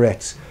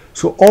cigarettes.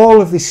 So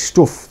all of this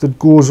stuff that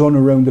goes on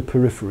around the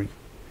periphery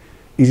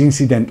is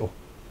incidental.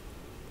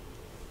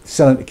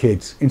 Selling to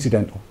kids,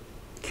 incidental.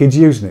 Kids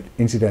using it,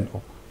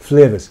 incidental.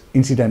 Flavours,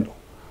 incidental.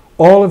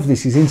 All of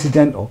this is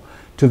incidental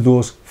to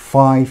those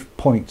 5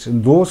 points.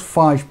 And those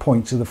 5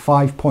 points are the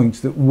 5 points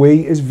that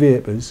we as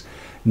vapers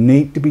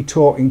need to be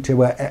talking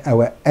to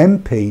our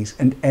MPs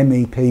and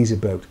MEPs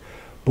about.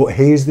 But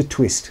here's the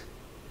twist.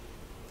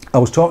 I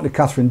was talking to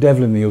Catherine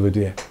Devlin the other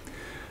day,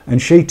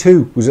 and she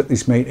too was at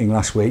this meeting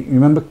last week. You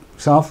remember,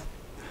 Sav?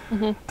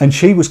 Mm-hmm. And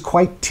she was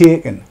quite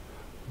taken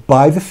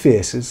by the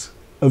faces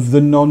of the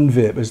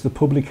non-vapers, the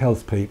public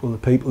health people, the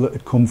people that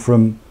had come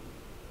from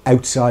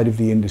outside of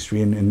the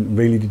industry and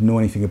really didn't know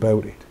anything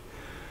about it,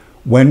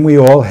 when we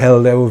all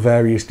held our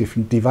various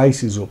different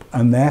devices up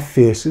and their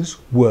faces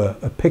were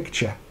a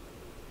picture.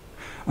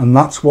 And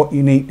that's what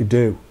you need to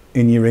do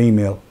in your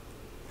email.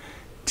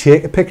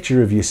 Take a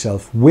picture of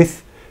yourself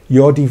with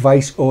your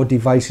device or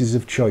devices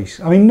of choice.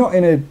 I mean, not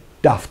in a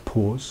daft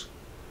pose,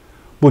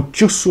 but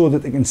just so that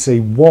they can see,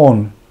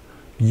 one,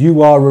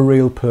 you are a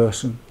real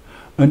person,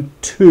 and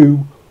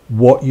two,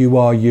 what you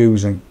are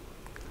using.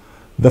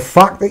 The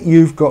fact that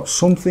you've got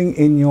something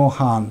in your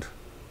hand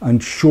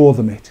and show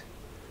them it.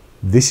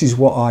 This is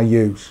what I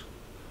use.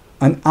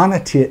 And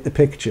annotate the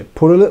picture.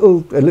 Put a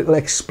little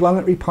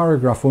explanatory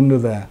paragraph under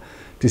there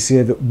to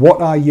say that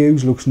what I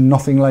use looks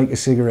nothing like a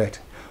cigarette.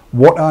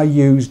 What I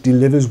use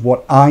delivers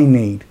what I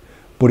need,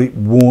 but it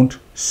won't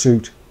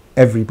suit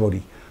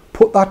everybody.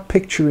 Put that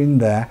picture in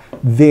there.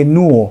 They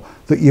know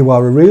that you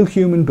are a real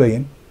human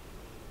being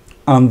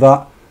and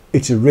that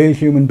it's a real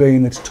human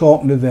being that's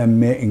talking to them,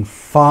 making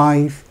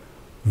 5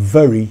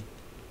 very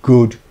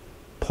good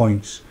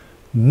points.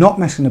 Not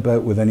messing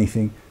about with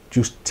anything,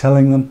 just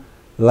telling them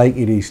like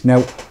it is.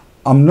 Now,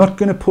 I'm not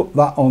going to put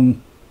that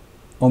on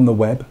the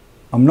web.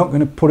 I'm not going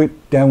to put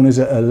it down as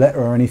a letter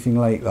or anything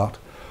like that.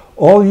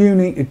 All you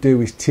need to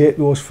do is take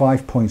those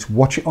 5 points,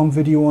 watch it on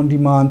video on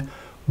demand,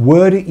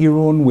 word it your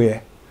own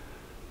way,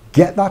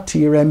 get that to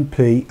your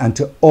MP and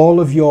to all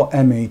of your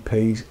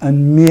MEPs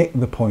and make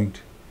the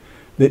point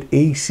that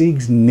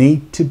e-cigs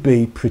need to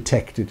be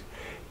protected.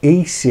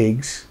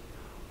 E-cigs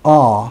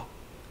are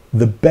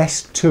the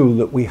best tool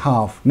that we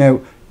have.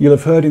 Now, you'll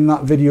have heard in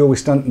that video with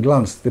Stanton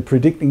Glantz, they're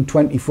predicting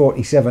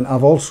 2047.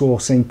 I've also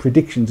seen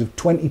predictions of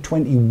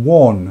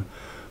 2021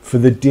 for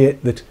the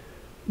date that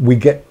we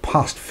get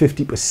past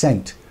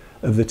 50%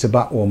 of the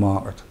tobacco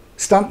market.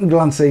 Stanton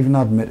Glantz even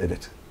admitted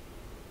it.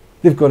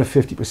 They've got a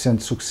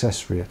 50%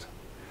 success rate.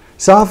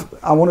 Sav,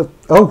 I want to...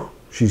 Oh,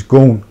 she's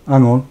gone.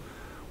 Hang on.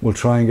 We'll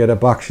try and get her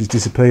back. She's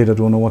disappeared. I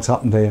don't know what's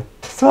happened here.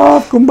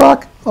 Sav, come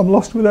back. I'm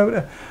lost without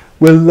her.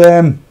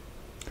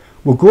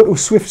 We'll go to a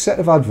swift set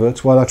of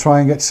adverts while I try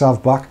and get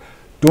Sav back.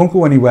 Don't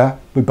go anywhere.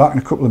 We'll be back in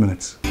a couple of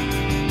minutes.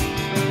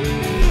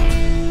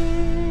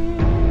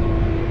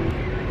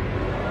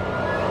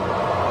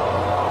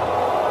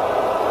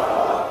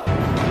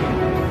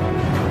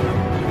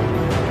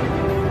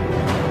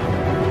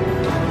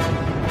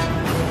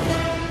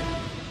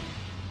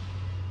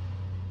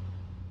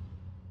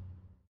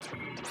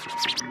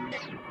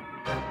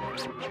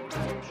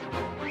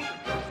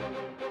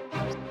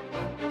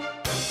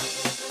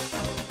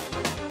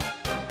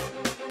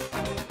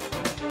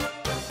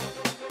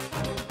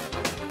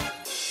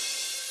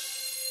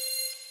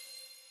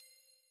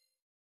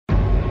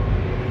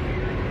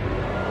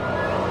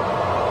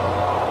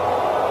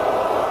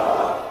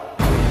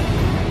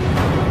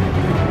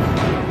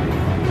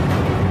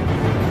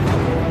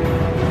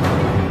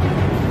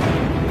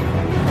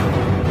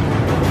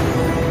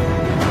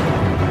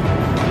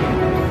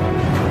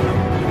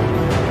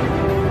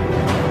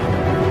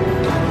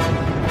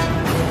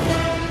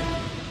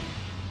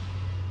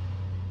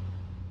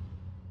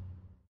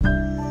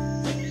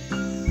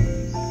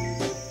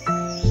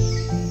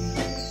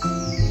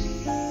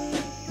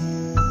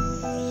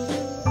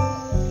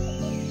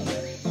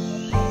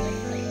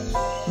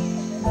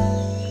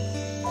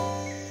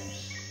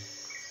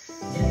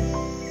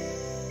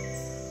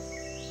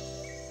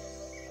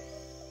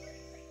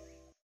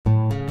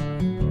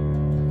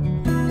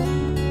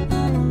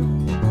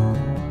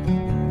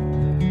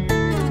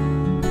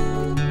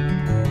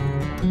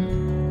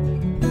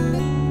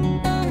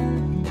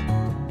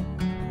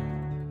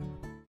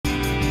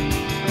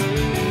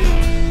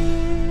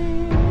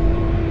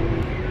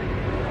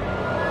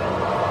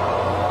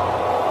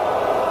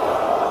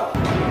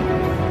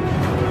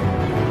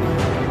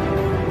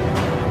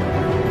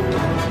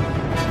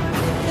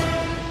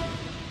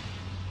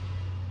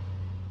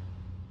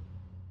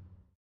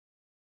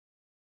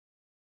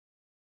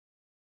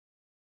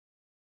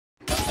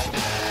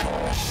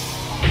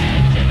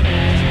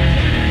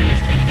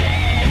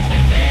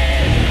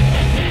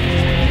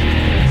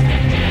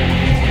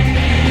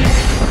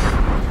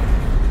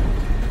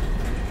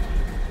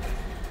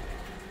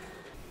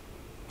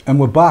 And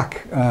we're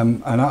back,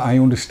 and I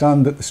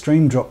understand that the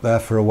stream dropped there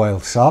for a while.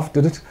 Sav,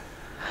 did it?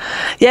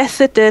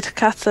 Yes, it did.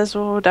 Kat says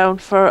we were down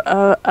for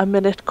a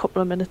minute,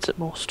 couple of minutes at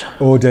most.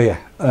 Oh dear.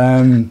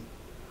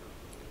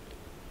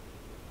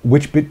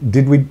 Which bit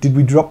did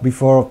we drop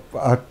before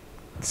I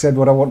said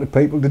what I wanted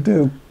people to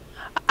do?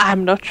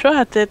 I'm not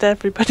sure. Did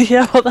everybody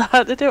hear what they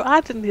had to do?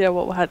 I didn't hear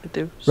what we had to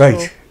do. So.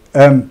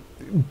 Right.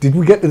 Did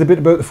we get to the bit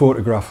about the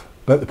photograph?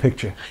 About the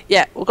picture?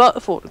 Yeah, we got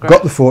the photograph.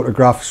 Got the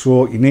photograph,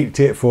 so you need to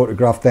take a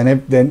photograph.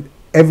 Then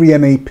every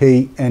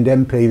MEP and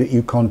MP that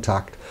you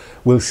contact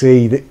will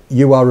see that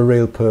you are a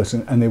real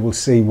person, and they will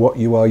see what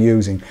you are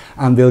using,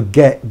 and they'll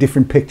get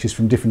different pictures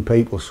from different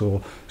people.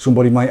 So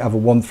somebody might have a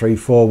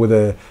 134 with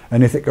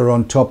an Ithaca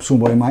on top,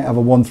 somebody might have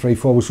a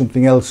 134 with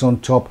something else on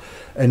top,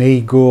 an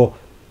Ego.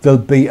 There'll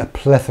be a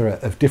plethora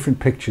of different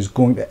pictures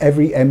going to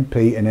every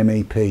MP and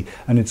MEP,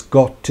 and it's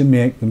got to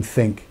make them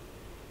think.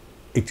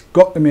 It's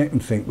got to make them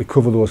think. We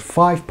cover those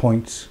 5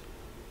 points.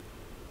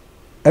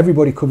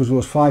 Everybody covers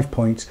those 5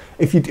 points.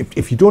 If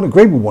you don't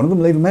agree with one of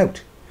them, leave them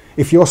out.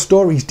 If your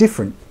story's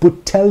different,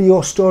 but tell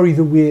your story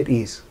the way it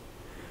is.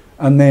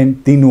 And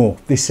then they know,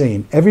 they're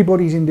saying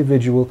everybody's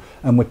individual,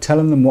 and we're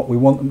telling them what we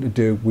want them to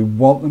do. We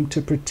want them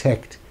to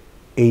protect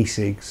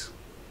e-cigs.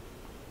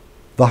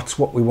 That's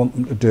what we want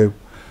them to do.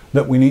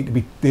 That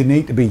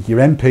your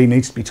MP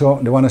needs to be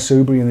talking to Anna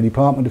Soubry in the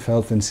Department of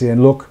Health and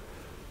saying, look,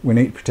 we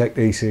need to protect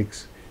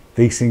e-cigs.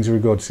 These things are a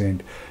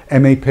godsend.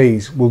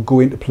 MEPs will go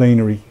into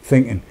plenary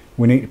thinking,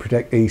 we need to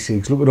protect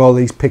e-cigs. Look at all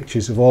these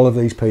pictures of all of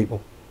these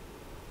people.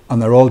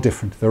 And they're all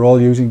different. They're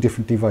all using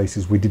different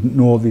devices. We didn't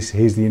know this.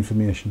 Here's the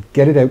information.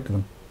 Get it out to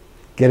them.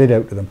 Get it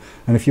out to them.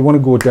 And if you want to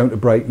go down to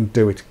Brighton,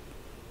 do it.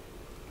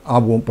 I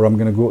won't, but I'm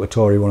going to go to the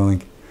Tory one, I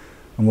think.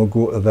 And we'll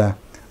go to there.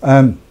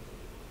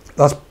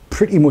 That's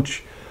pretty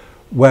much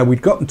where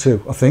we'd gotten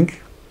to, I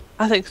think.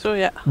 I think so,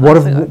 yeah.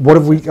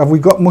 Have we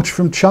got much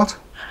from chat?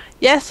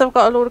 Yes, I've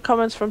got a load of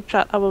comments from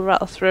chat I will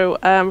rattle through.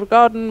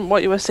 Regarding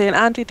what you were saying,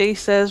 Andy D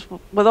says,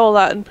 with all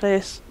that in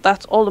place,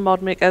 that's all the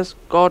mod makers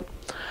gone.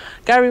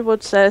 Gary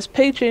Wood says,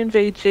 PG and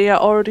VG are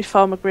already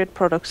farmer grade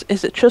products.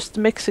 Is it just the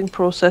mixing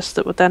process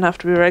that would then have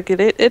to be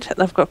regulated?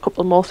 And I've got a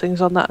couple more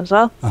things on that as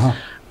well.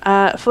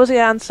 Fuzzy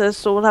Ann says,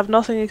 so we'll have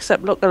nothing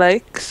except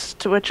lookalikes,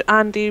 to which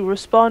Andy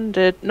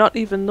responded, not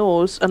even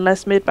those,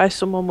 unless made by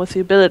someone with the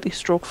ability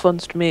stroke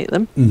funds to make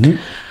them.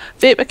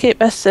 Vapor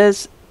Cape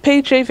says,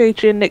 PG,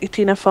 VG and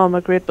nicotine are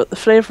farmer grade, but the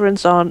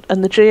flavourings aren't,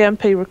 and the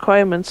GMP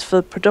requirements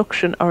for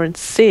production are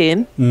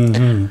insane.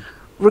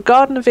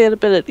 Regarding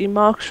availability,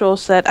 Mark Shaw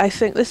said, I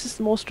think this is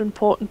the most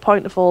important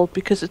point of all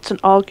because it's an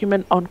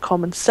argument on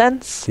common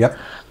sense. Yep.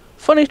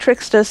 Funny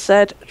Trickster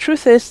said,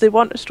 truth is they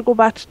want us to go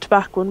back to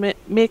tobacco and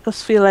make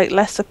us feel like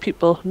lesser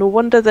people. No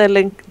wonder they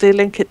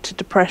link it to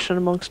depression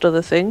amongst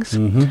other things.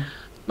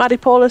 Maddie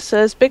Paula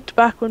says, big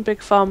tobacco and big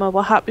pharma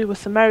were happy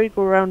with the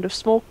merry-go-round of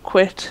smoke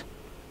quit,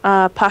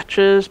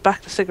 patches,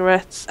 back to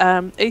cigarettes.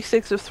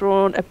 E-cigs have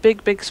thrown a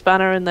big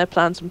spanner in their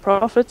plans and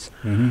profits.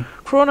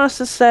 Kronos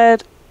has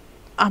said,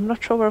 I'm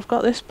not sure where I've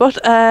got this, but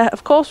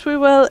of course we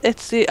will.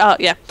 It's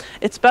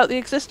it's about the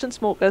existing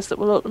smokers that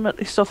will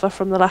ultimately suffer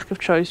from the lack of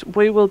choice.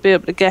 We will be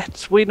able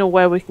to we know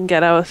where we can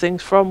get our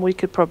things from. We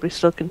could probably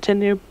still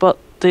continue, but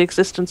the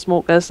existing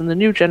smokers and the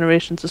new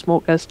generations of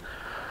smokers,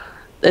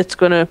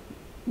 they're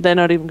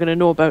not even going to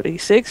know about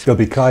e-cigs. They'll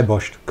be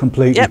kiboshed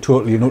completely,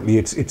 totally and utterly.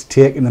 It's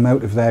taking them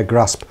out of their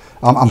grasp.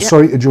 I'm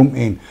sorry to jump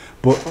in,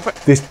 but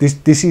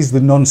this is the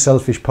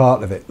non-selfish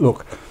part of it.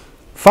 Look,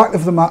 fact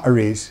of the matter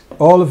is,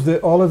 all of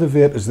the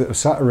vapors that have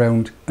sat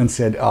around and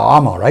said, oh,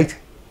 I'm all right,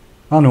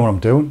 I know what I'm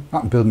doing,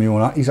 I can build my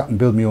own atties, I can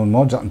build my own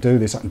mods, I can do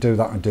this, I can do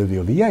that, I can do the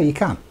other. Yeah, you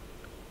can.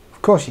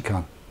 Of course you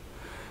can.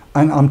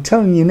 And I'm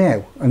telling you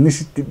now, and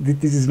this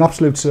is an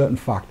absolute certain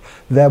fact,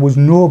 there was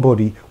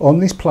nobody on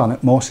this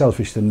planet more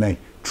selfish than me.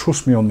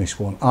 Trust me on this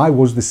one. I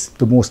was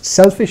the most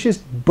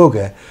selfishest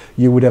bugger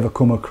you would ever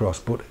come across.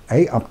 But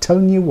hey, I'm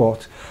telling you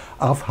what,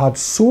 I've had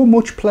so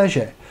much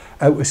pleasure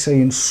out of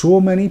seeing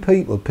so many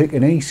people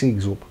picking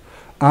e-cigs up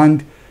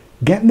and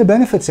getting the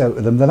benefits out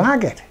of them that I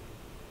get.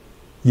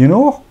 You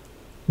know,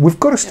 we've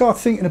got to start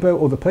thinking about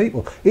other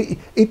people.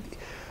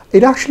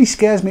 It actually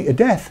scares me to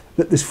death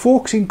that there's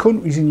folks in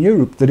countries in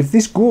Europe that if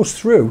this goes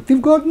through,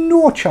 they've got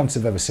no chance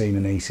of ever seeing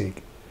an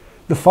e-cig.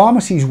 The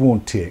pharmacies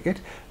won't take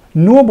it.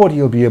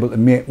 Nobody will be able to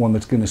make one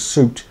that's going to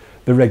suit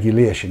the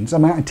regulations. I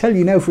mean, I can tell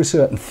you now for a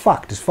certain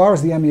fact, as far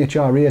as the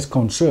MHRA is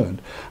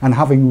concerned, and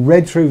having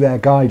read through their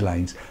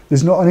guidelines,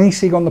 there's not an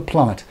e-cig on the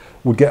planet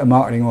would get a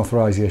marketing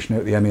authorisation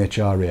out of the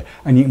MHRA.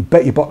 And you can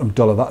bet your bottom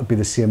dollar that would be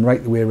the same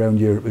right the way around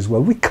Europe as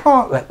well. We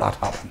can't let that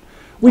happen.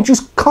 We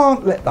just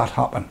can't let that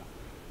happen.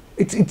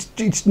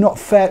 It's not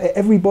fair to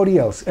everybody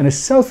else. And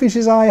as selfish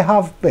as I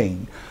have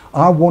been,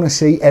 I want to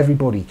see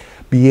everybody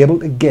be able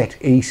to get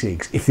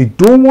e-cigs. If they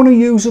don't want to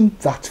use them,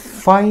 that's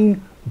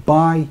fine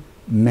by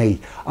me.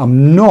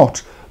 I'm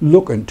not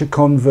looking to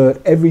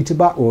convert every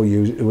tobacco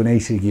user to an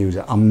e-cig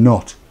user. I'm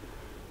not.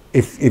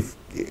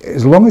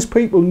 As long as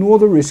people know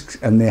the risks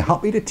and they're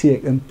happy to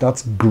take them,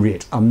 that's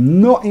great. I'm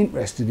not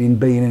interested in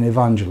being an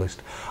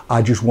evangelist.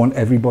 I just want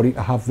everybody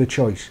to have the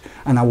choice.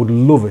 And I would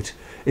love it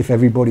if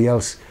everybody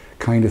else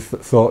kind of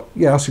thought,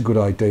 yeah, that's a good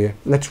idea.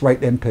 Let's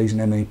write MPs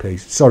and MEPs.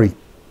 Sorry,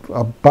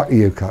 back to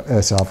you,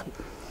 Sav.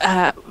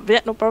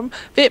 Yeah, no problem.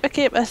 Vapor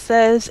Caper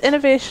says,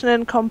 innovation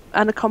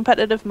and a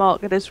competitive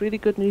market is really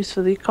good news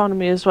for the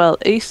economy as well.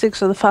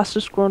 E-cigs are the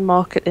fastest growing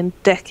market in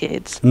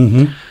decades.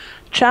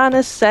 Chan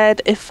has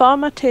said, if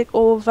pharma take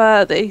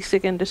over the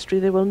e-cig industry,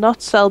 they will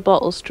not sell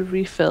bottles to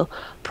refill.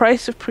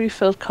 Price of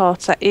pre-filled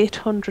carts are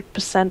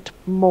 800%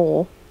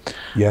 more.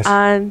 Yes.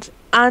 And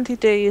Andy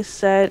D has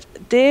said,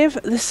 Dave,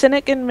 the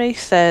cynic in me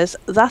says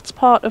that's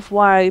part of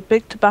why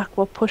big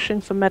tobacco are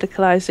pushing for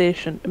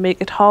medicalisation to make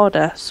it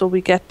harder so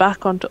we get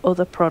back onto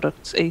other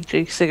products,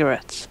 e.g.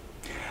 cigarettes.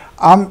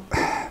 Do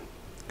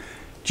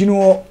you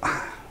know...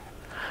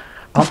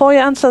 Before you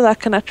answer that,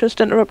 can I just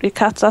interrupt you?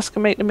 Kat's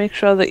asking me to make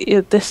sure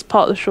that this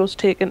part of the show's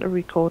taken to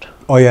record.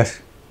 Oh,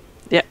 yes.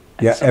 Yeah.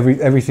 Yeah,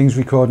 everything's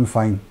recording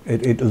fine.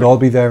 It'll all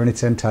be there in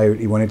its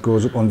entirety when it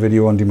goes up on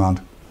video on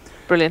demand.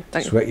 Brilliant,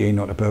 thank you. Sweat you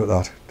not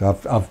about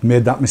that. I've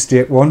made that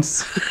mistake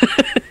once.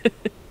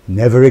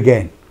 Never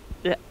again.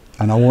 Yeah.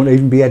 And I won't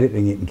even be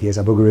editing it in case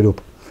I bugger it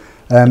up.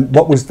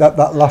 What was that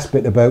last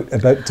bit about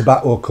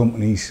tobacco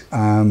companies?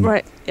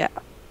 Right, yeah.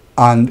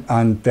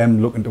 And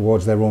them looking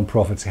towards their own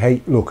profits.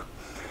 Hey, look,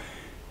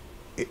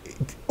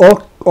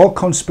 all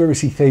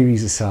conspiracy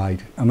theories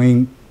aside, I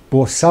mean,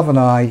 both Sav and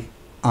I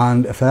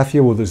and a fair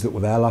few others that were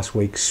there last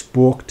week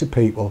spoke to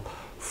people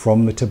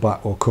from the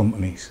tobacco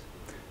companies.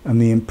 And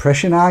the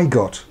impression I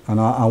got, and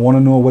I want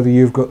to know whether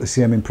you've got the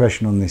same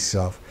impression on this,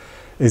 Sav,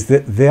 is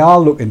that they are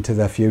looking to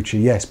their future,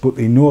 yes, but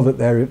they know that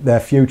their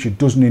future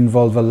doesn't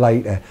involve a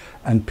lighter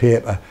and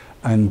paper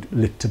and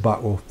lit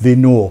tobacco. They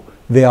know,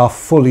 they are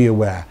fully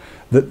aware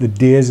that the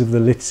days of the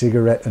lit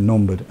cigarette are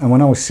numbered. And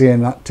when I was saying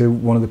that to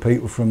one of the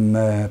people from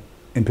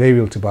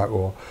Imperial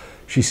Tobacco,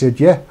 she said,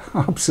 yeah,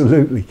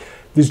 absolutely.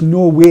 There's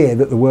no way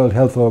that the World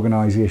Health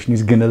Organization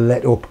is going to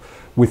let up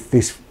with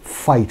this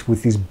fight,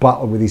 with this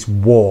battle, with this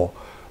war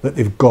that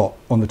they've got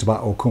on the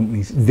tobacco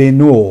companies. They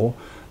know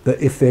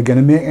that if they're going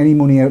to make any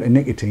money out of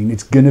nicotine,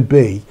 it's going to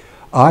be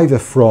either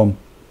from,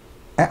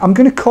 I'm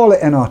going to call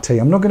it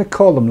NRT, I'm not going to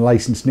call them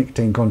licensed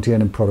nicotine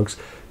containing products,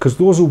 because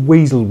those are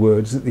weasel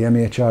words that the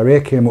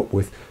MHRA came up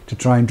with to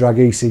try and drag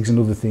e-cigs and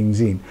other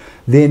things in.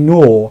 They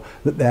know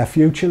that their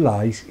future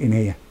lies in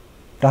here.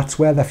 That's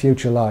where their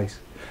future lies.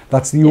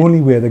 That's the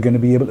only way they're going to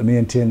be able to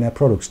maintain their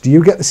products. Do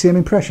you get the same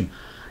impression?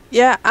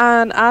 Yeah,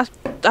 and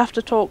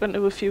after talking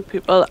to a few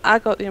people, I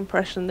got the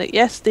impression that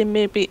yes, they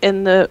may be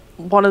in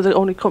one of the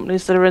only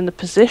companies that are in the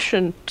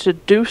position to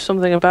do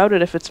something about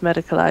it if it's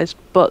medicalised,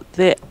 but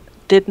they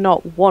did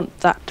not want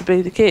that to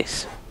be the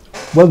case.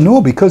 Well, no,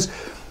 because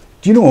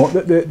do you know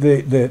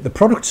the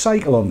product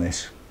cycle on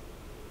this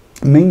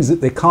means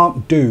that they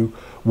can't do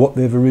what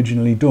they've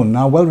originally done.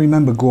 Now, well,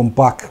 remember going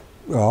back,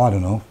 I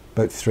don't know,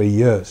 about 3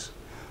 years,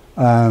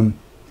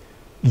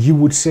 you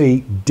would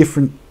see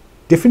different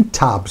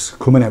tabs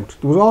coming out.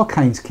 There was all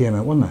kinds came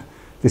out, wasn't there?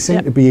 There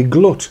seemed to be a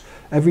glut.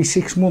 Every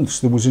 6 months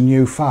there was a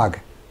new fag.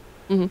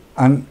 Mm-hmm.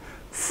 And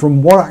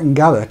from what I can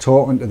gather,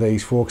 talking to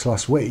these folks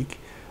last week,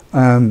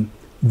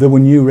 there were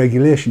new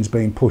regulations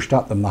being pushed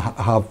at them. They had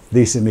to have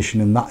this emission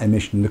and that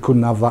emission. They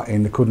couldn't have that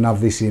in, they couldn't have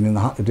this in, and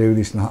they had to do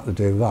this and they had to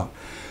do that.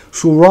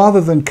 So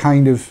rather than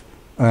kind of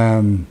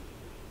bugger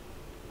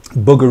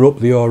up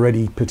the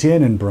already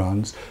pertaining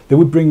brands, they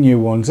would bring new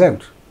ones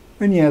out.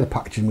 And yeah, the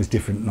packaging was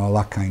different and all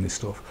that kind of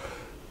stuff.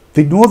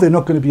 They know they're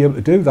not going to be able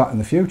to do that in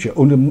the future.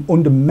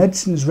 Under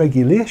medicines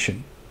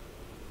regulation,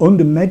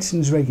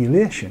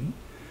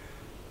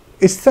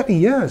 it's 30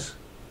 years.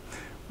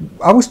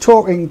 I was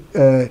talking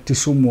to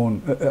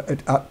someone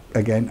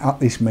at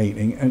this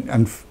meeting,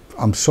 and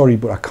I'm sorry,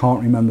 but I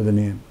can't remember the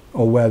name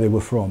or where they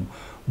were from,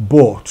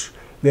 but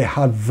they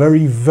had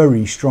very,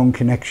 very strong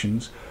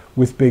connections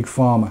with Big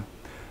Pharma.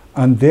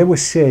 And they were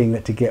saying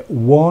that to get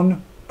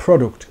one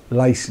product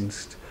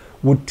licensed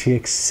would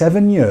take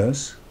 7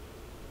 years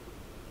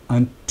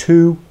and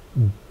 £2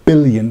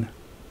 billion.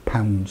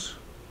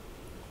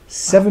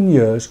 7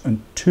 years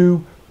and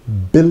 £2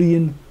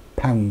 billion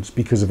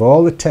because of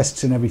all the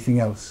tests and everything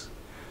else.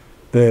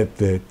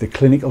 The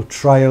clinical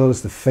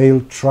trials, the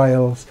failed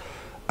trials,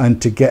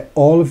 and to get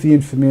all of the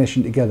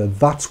information together.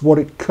 That's what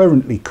it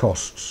currently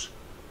costs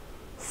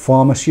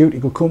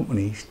pharmaceutical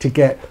companies to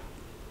get,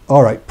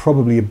 all right,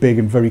 probably a big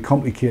and very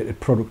complicated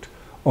product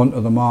onto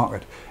the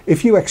market.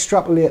 If you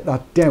extrapolate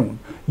that down,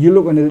 you're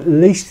looking at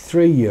least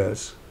 3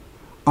 years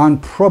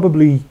and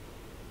probably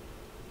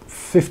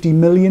 50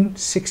 million,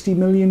 60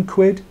 million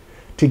quid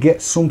to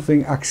get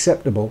something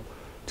acceptable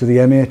to the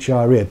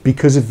MHRA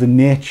because of the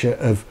nature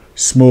of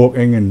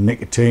smoking and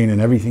nicotine and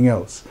everything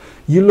else.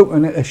 You're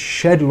looking at a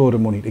shed load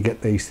of money to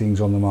get these things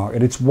on the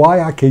market. It's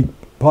why I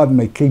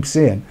keep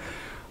saying,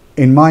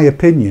 in my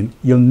opinion,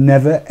 you'll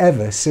never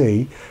ever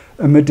see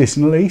a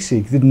medicinal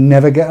e-cig. They'd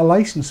never get a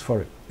license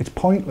for it. It's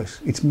pointless.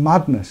 It's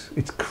madness.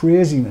 It's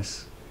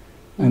craziness.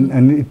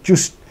 And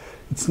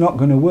it's not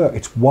going to work.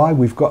 It's why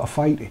we've got to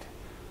fight it.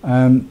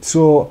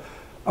 So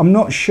I'm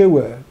not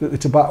sure that the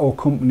tobacco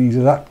companies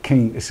are that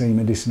keen to see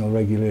medicinal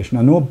regulation.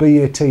 I know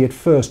BAT at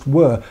first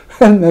were,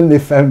 and then they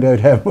found out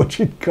how much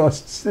it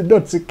costs. They're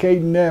not so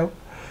keen now.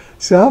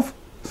 Sav?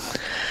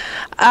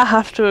 I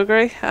have to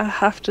agree. I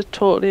have to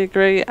totally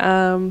agree.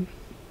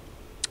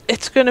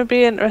 It's going to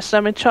be interesting.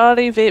 I mean,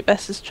 Charlie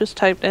Vapes has just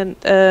typed in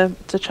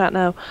to chat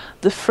now.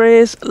 The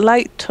phrase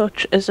 "light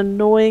touch" is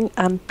annoying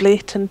and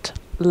blatant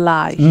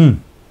lie.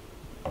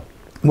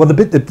 Well, the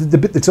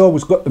bit that's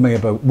always got to me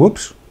about,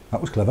 whoops, that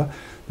was clever.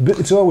 The bit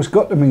that's always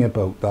got to me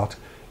about that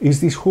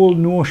is this whole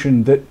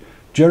notion that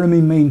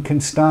Jeremy Mean can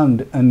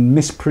stand and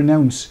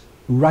mispronounce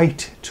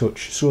right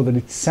touch so that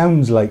it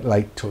sounds like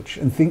light touch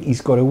and think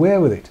he's got away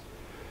with it.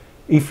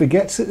 He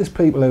forgets that there's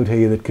people out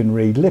here that can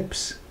read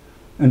lips.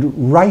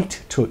 And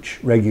right touch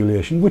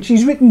regulation, which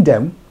he's written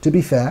down, to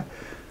be fair,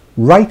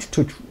 right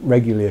touch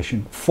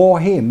regulation for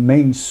him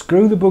means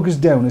screw the buggers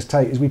down as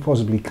tight as we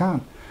possibly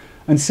can.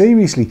 And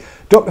seriously,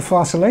 Dr.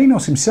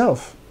 Farsalinos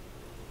himself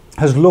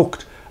has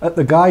looked at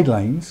the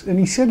guidelines and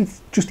he said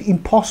it's just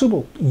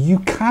impossible. You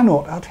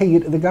cannot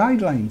adhere to the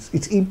guidelines.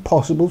 It's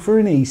impossible for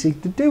an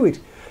e-cig to do it.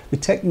 The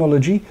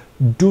technology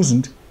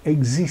doesn't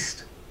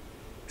exist.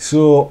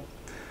 So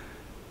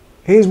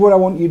here's what I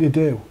want you to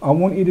do. I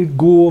want you to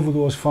go over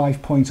those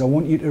 5 points. I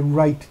want you to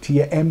write to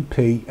your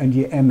MP and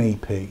your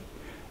MEP.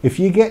 If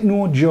you get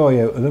no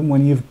joy out of them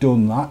when you've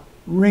done that,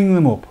 ring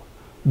them up.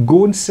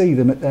 Go and see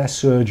them at their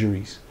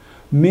surgeries.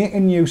 Make a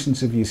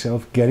nuisance of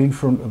yourself, get in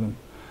front of them.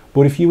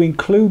 But if you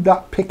include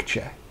that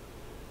picture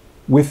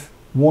with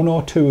one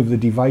or two of the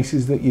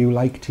devices that you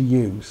like to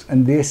use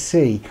and they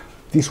see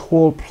this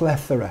whole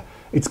plethora,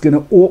 it's going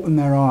to open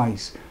their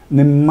eyes and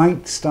they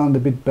might stand a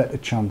bit better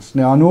chance.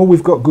 Now I know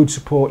we've got good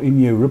support in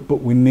Europe,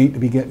 but we need to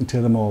be getting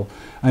to them all.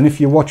 And if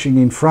you're watching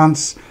in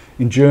France,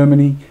 in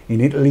Germany,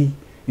 in Italy,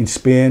 in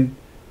Spain,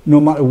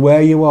 no matter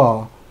where you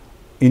are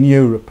in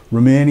Europe,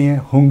 Romania,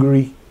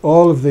 Hungary,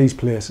 all of these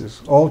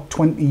places, all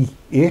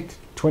 28,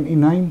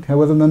 29,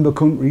 however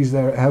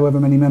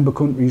many member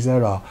countries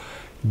there are,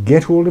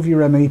 get hold of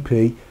your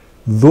MEP.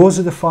 Those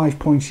are the 5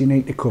 points you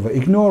need to cover.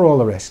 Ignore all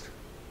the rest.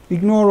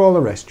 Ignore all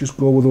the rest. Just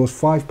go with those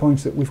 5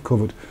 points that we've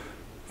covered.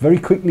 Very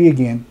quickly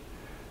again,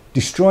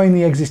 destroying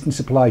the existing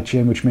supply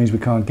chain, which means we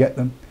can't get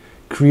them.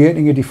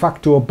 Creating a de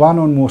facto ban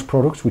on most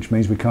products, which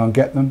means we can't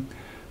get them.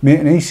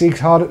 Making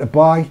e-cigs harder to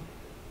buy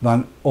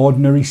than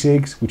ordinary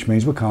cigs, which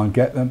means we can't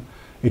get them.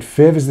 It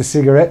favours the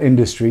cigarette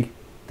industry.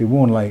 They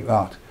won't like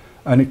that.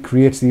 And it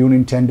creates the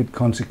unintended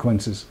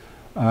consequences.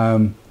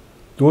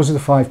 Those are the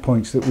 5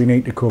 points that we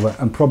need to cover,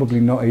 and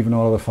probably not even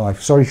all of the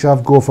 5. Sorry,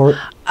 Sav, go for it.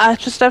 I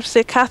just have to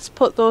say, Kat's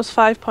put those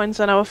 5 points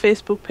on our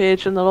Facebook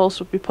page, and they'll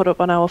also be put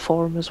up on our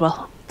forum as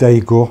well. There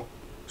you go.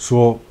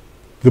 So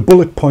the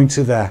bullet points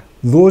are there.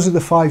 Those are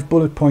the 5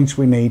 bullet points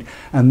we need.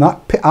 And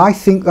that, I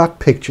think that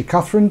picture,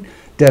 Catherine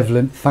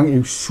Devlin, thank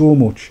you so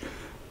much.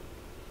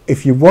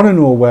 If you want to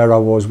know where I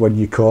was when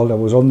you called, I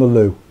was on the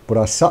loo. But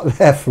I sat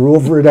there for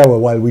over an hour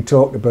while we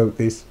talked about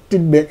this.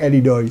 Didn't make any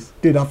noise.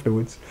 Did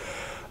afterwards.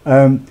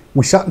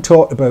 We sat and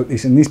talked about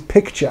this, and this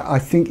picture, I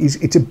think,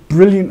 it's a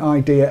brilliant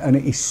idea, and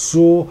it is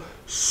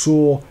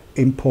so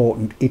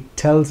important. It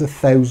tells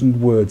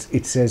 1,000 words.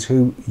 It says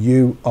who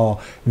you are.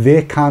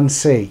 They can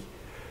see.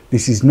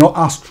 This is not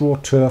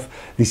AstroTurf.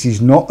 This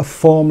is not a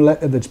form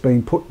letter that's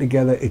been put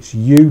together. It's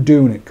you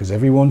doing it, because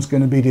everyone's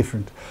going to be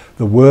different.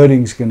 The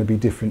wording's going to be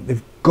different.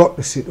 They've got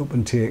to sit up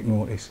and take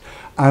notice.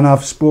 And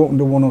I've spoken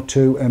to 1 or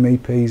 2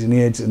 MEPs and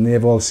aides, and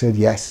they've all said,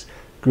 yes,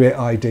 great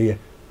idea,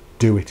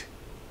 do it.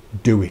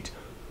 Do it.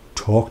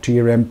 Talk to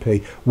your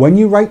MP. When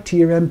you write to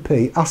your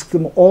MP, ask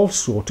them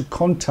also to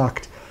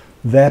contact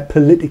their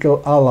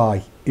political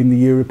ally in the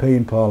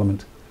European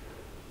Parliament.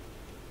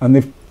 And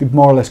they've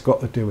more or less got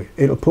to do it.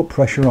 It'll put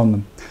pressure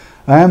on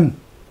them.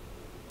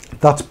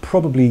 That's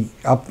probably,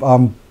 I've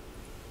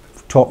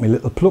taught me a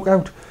little pluck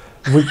out.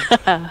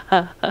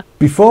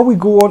 Before we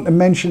go on to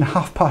mention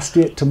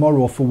 8:30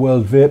 tomorrow for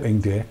World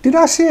Vaping Day. Did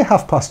I say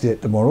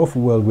 8:30 tomorrow for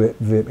World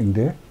Vaping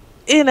Day?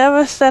 He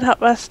never said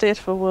 8:30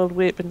 for World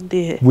Vaping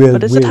Day.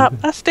 But is it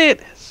 8:30?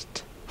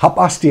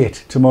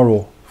 8:30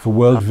 tomorrow for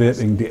World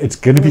Vaping Day. It's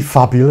going to be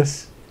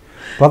fabulous.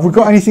 But have we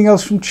got anything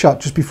else from chat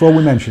just before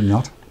we mention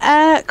that?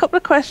 A couple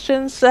of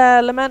questions.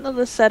 Lamental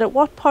has said, at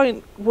what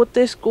point would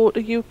this go to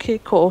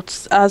UK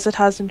courts as it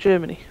has in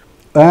Germany?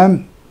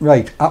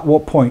 Right, at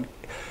what point?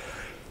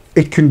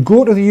 It can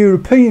go to the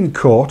European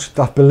court.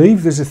 I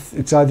believe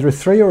it's either a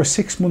 3 or a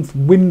 6 month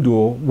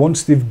window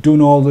once they've done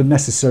all the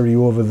necessary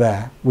over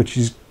there, which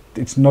is,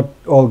 it's not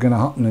all going to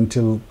happen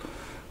until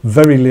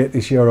very late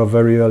this year or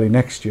very early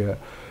next year.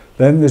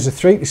 Then there's a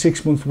 3 to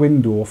 6 month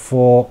window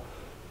for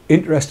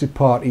interested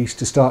parties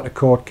to start a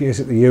court case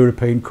at the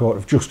European Court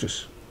of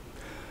Justice.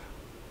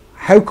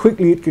 How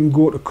quickly it can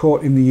go to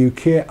court in the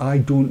UK, I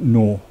don't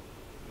know.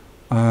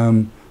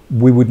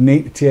 We would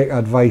need to take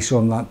advice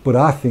on that, but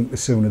I think the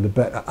sooner the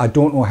better. I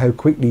don't know how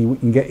quickly we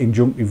can get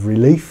injunctive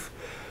relief.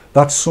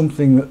 That's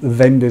something that the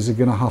vendors are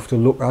going to have to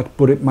look at,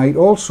 but it might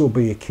also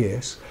be a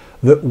case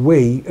that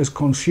we as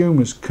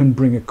consumers can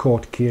bring a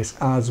court case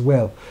as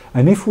well.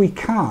 And if we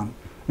can,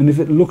 and if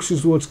it looks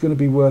as though it's going to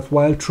be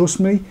worthwhile, trust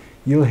me,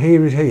 you'll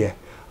hear it here.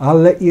 I'll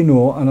let you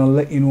know, and I'll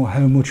let you know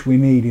how much we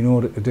need in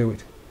order to do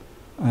it.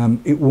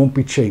 It won't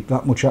be cheap,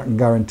 that much I can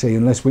guarantee,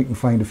 unless we can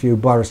find a few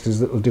barristers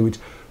that will do it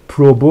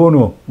pro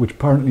bono, which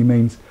apparently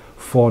means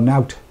for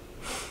nout.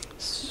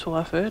 So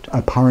I've heard.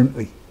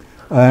 Apparently.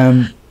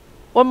 One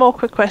more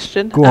quick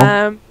question. Go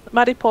on.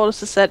 Maddie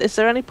Paulus has said, is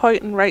there any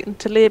point in writing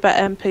to Labour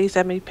MPs,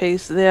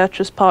 MEPs? They are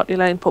just party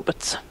line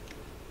puppets.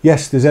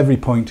 Yes, there's every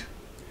point.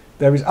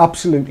 There is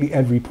absolutely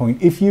every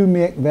point. If you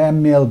make their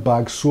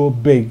mailbag so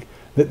big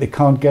that they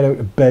can't get out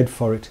of bed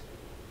for it,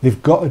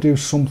 They've got to do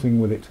something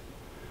with it.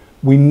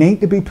 We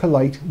need to be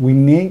polite. We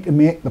need to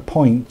make the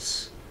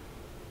points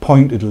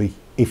pointedly,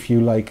 if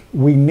you like.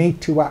 We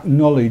need to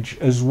acknowledge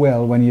as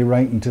well, when you're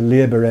writing to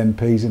Labour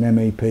MPs and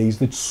MEPs,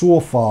 that so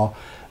far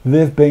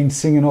they've been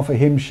singing off a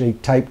hymn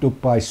sheet typed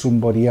up by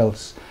somebody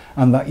else,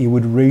 and that you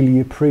would really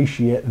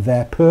appreciate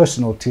their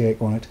personal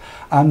take on it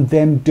and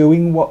them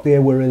doing what they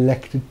were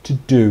elected to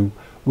do,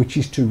 which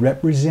is to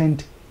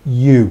represent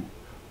you,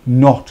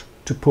 not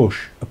to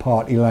push a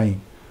party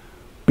line.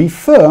 Be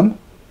firm,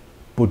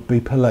 but be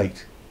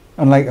polite.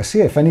 And like I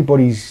say, if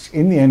anybody's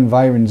in the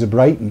environs of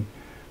Brighton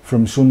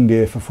from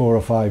Sunday for 4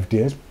 or 5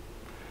 days,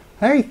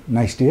 hey,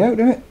 nice day out,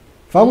 isn't it?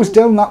 If I was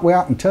down that way,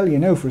 I can tell you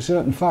now for a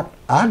certain fact,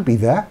 I'd be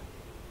there.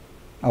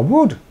 I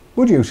would.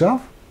 Would you,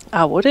 Sav?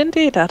 I would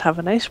indeed. I'd have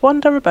a nice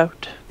wander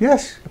about.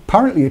 Yes,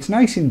 apparently it's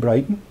nice in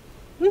Brighton.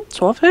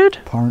 So I've heard.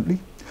 Apparently.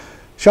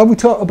 Shall we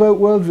talk about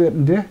World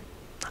Vaping Day?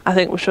 I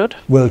think we should.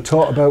 We'll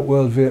talk about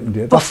World Vaping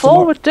Day.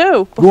 Before we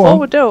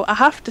do, I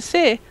have to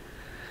say,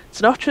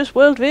 it's not just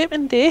World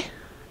Vaping Day.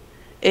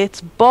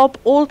 It's Bob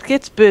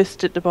Oldgate's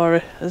birthday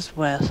tomorrow as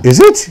well. Is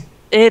it?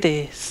 It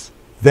is.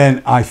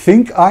 Then I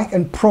think I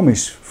can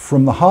promise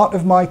from the heart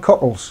of my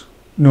cockles,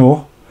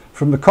 no,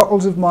 from the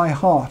cockles of my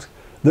heart,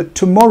 that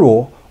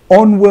tomorrow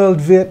on World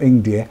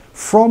Vaping Day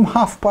from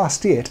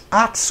 8:30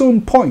 at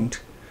some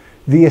point,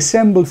 the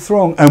assembled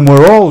throng, and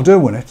we're all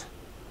doing it,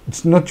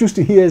 it's not just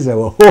a here's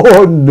hour,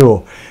 oh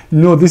no,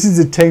 no, this is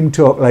a team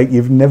talk like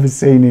you've never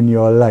seen in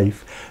your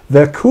life.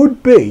 There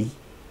could be,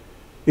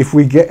 if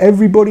we get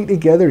everybody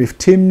together, if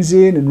Tim's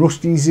in and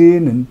Rusty's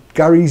in and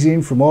Gary's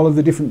in from all of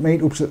the different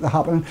meetups that are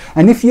happening,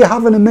 and if you're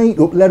having a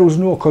meetup, let us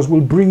know, because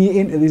we'll bring you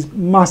into this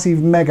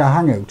massive mega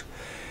hangout.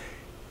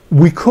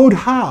 We could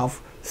have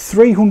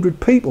 300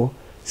 people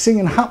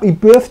singing happy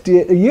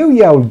birthday to you,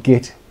 you old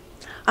git.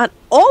 And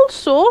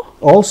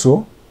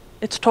also,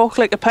 it's Talk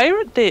Like a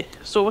Pirate Day,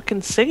 so we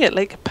can sing it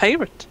like a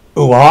pirate.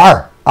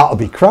 That'll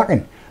be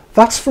cracking.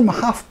 That's from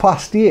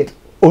 8:30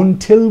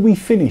 until we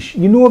finish.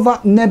 You know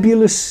that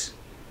nebulous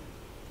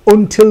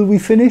until we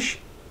finish?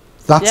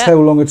 That's how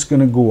long it's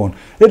going to go on.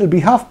 It'll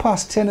be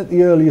 10:30 at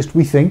the earliest,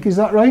 we think. Is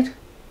that right?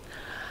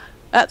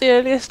 At the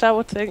earliest, I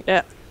would think,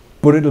 yeah.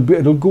 But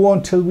it'll go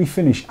on till we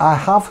finish. I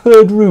have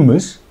heard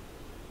rumours,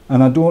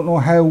 and I don't know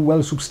how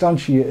well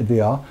substantiated they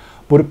are,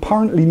 but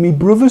apparently me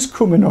brother's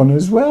coming on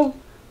as well.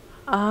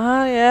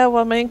 Ah, yeah,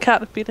 well, me and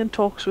Kat have been in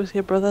talks with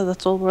your brother,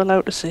 that's all we're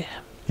allowed to say.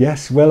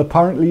 Yes, well,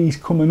 apparently he's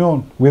coming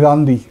on with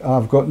Andy.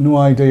 I've got no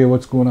idea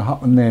what's going to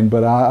happen then,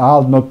 but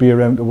I'll not be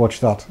around to watch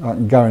that. I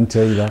can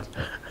guarantee you that.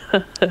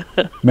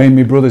 Me and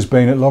my brother's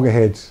been at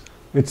Loggerheads.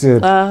 It's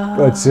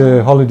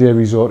a holiday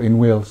resort in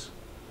Wales.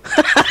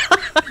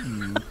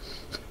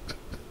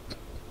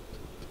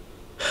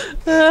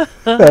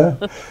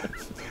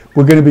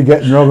 We're going to be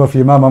getting wrong off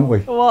your mum, aren't we?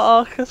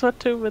 What? Because we're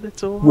 2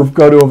 minutes over. We've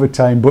got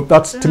overtime, but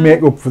that's to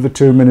make up for the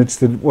 2 minutes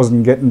that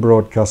wasn't getting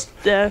broadcast.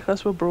 Yeah,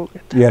 because we broke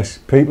it. Yes,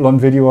 people on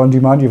video on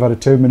demand, you've had a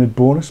 2-minute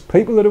bonus.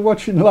 People that are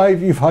watching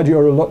live, you've had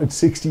your allotted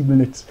 60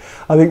 minutes.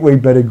 I think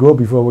we'd better go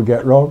before we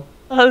get wrong.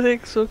 I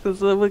think so,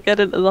 because we'll get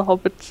into the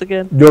Hobbits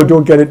again. No,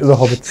 don't get into the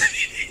Hobbits.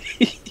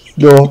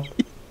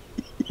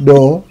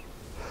 No.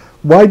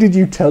 Why did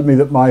you tell me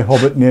that my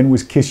Hobbit name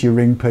was Kiss Your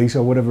Ring Piece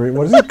or whatever it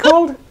was? What is it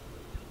called?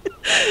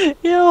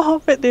 Your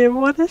Hobbit name,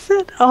 what is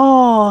it?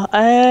 Oh,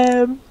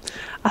 I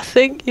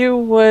think you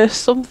were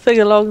something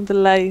along the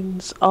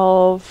lines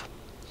of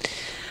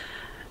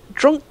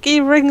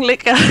Drunky Ring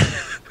Liquor.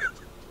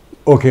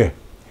 Okay.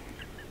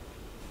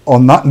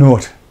 On that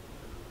note,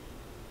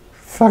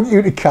 thank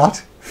you to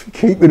Kat for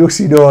keeping us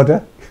in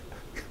order.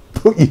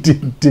 But you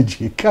didn't, did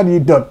you? Can you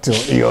not talk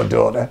to your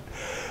daughter?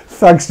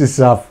 Thanks to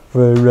Sav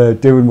for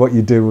doing what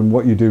you do and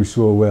what you do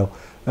so well.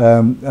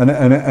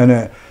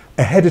 And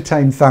ahead of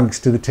time thanks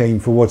to the team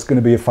for what's going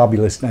to be a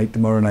fabulous night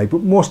tomorrow night.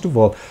 But most of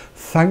all,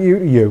 thank you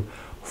to you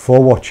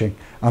for watching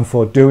and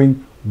for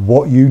doing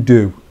what you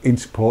do in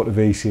support of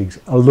e-cigs.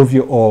 I love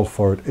you all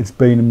for it. It's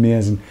been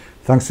amazing.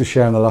 Thanks for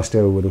sharing the last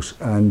hour with us.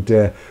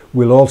 And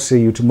we'll all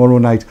see you tomorrow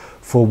night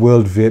for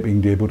World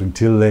Vaping Day. But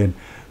until then,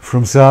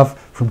 from Sav,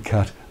 from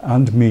Kat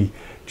and me,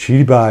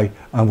 cheery bye.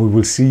 And we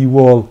will see you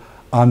all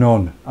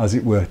anon, as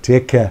it were.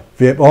 Take care.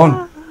 Vape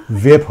on,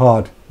 vape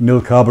hard.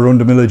 Nil carb or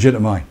under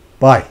illegitimate.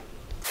 Bye.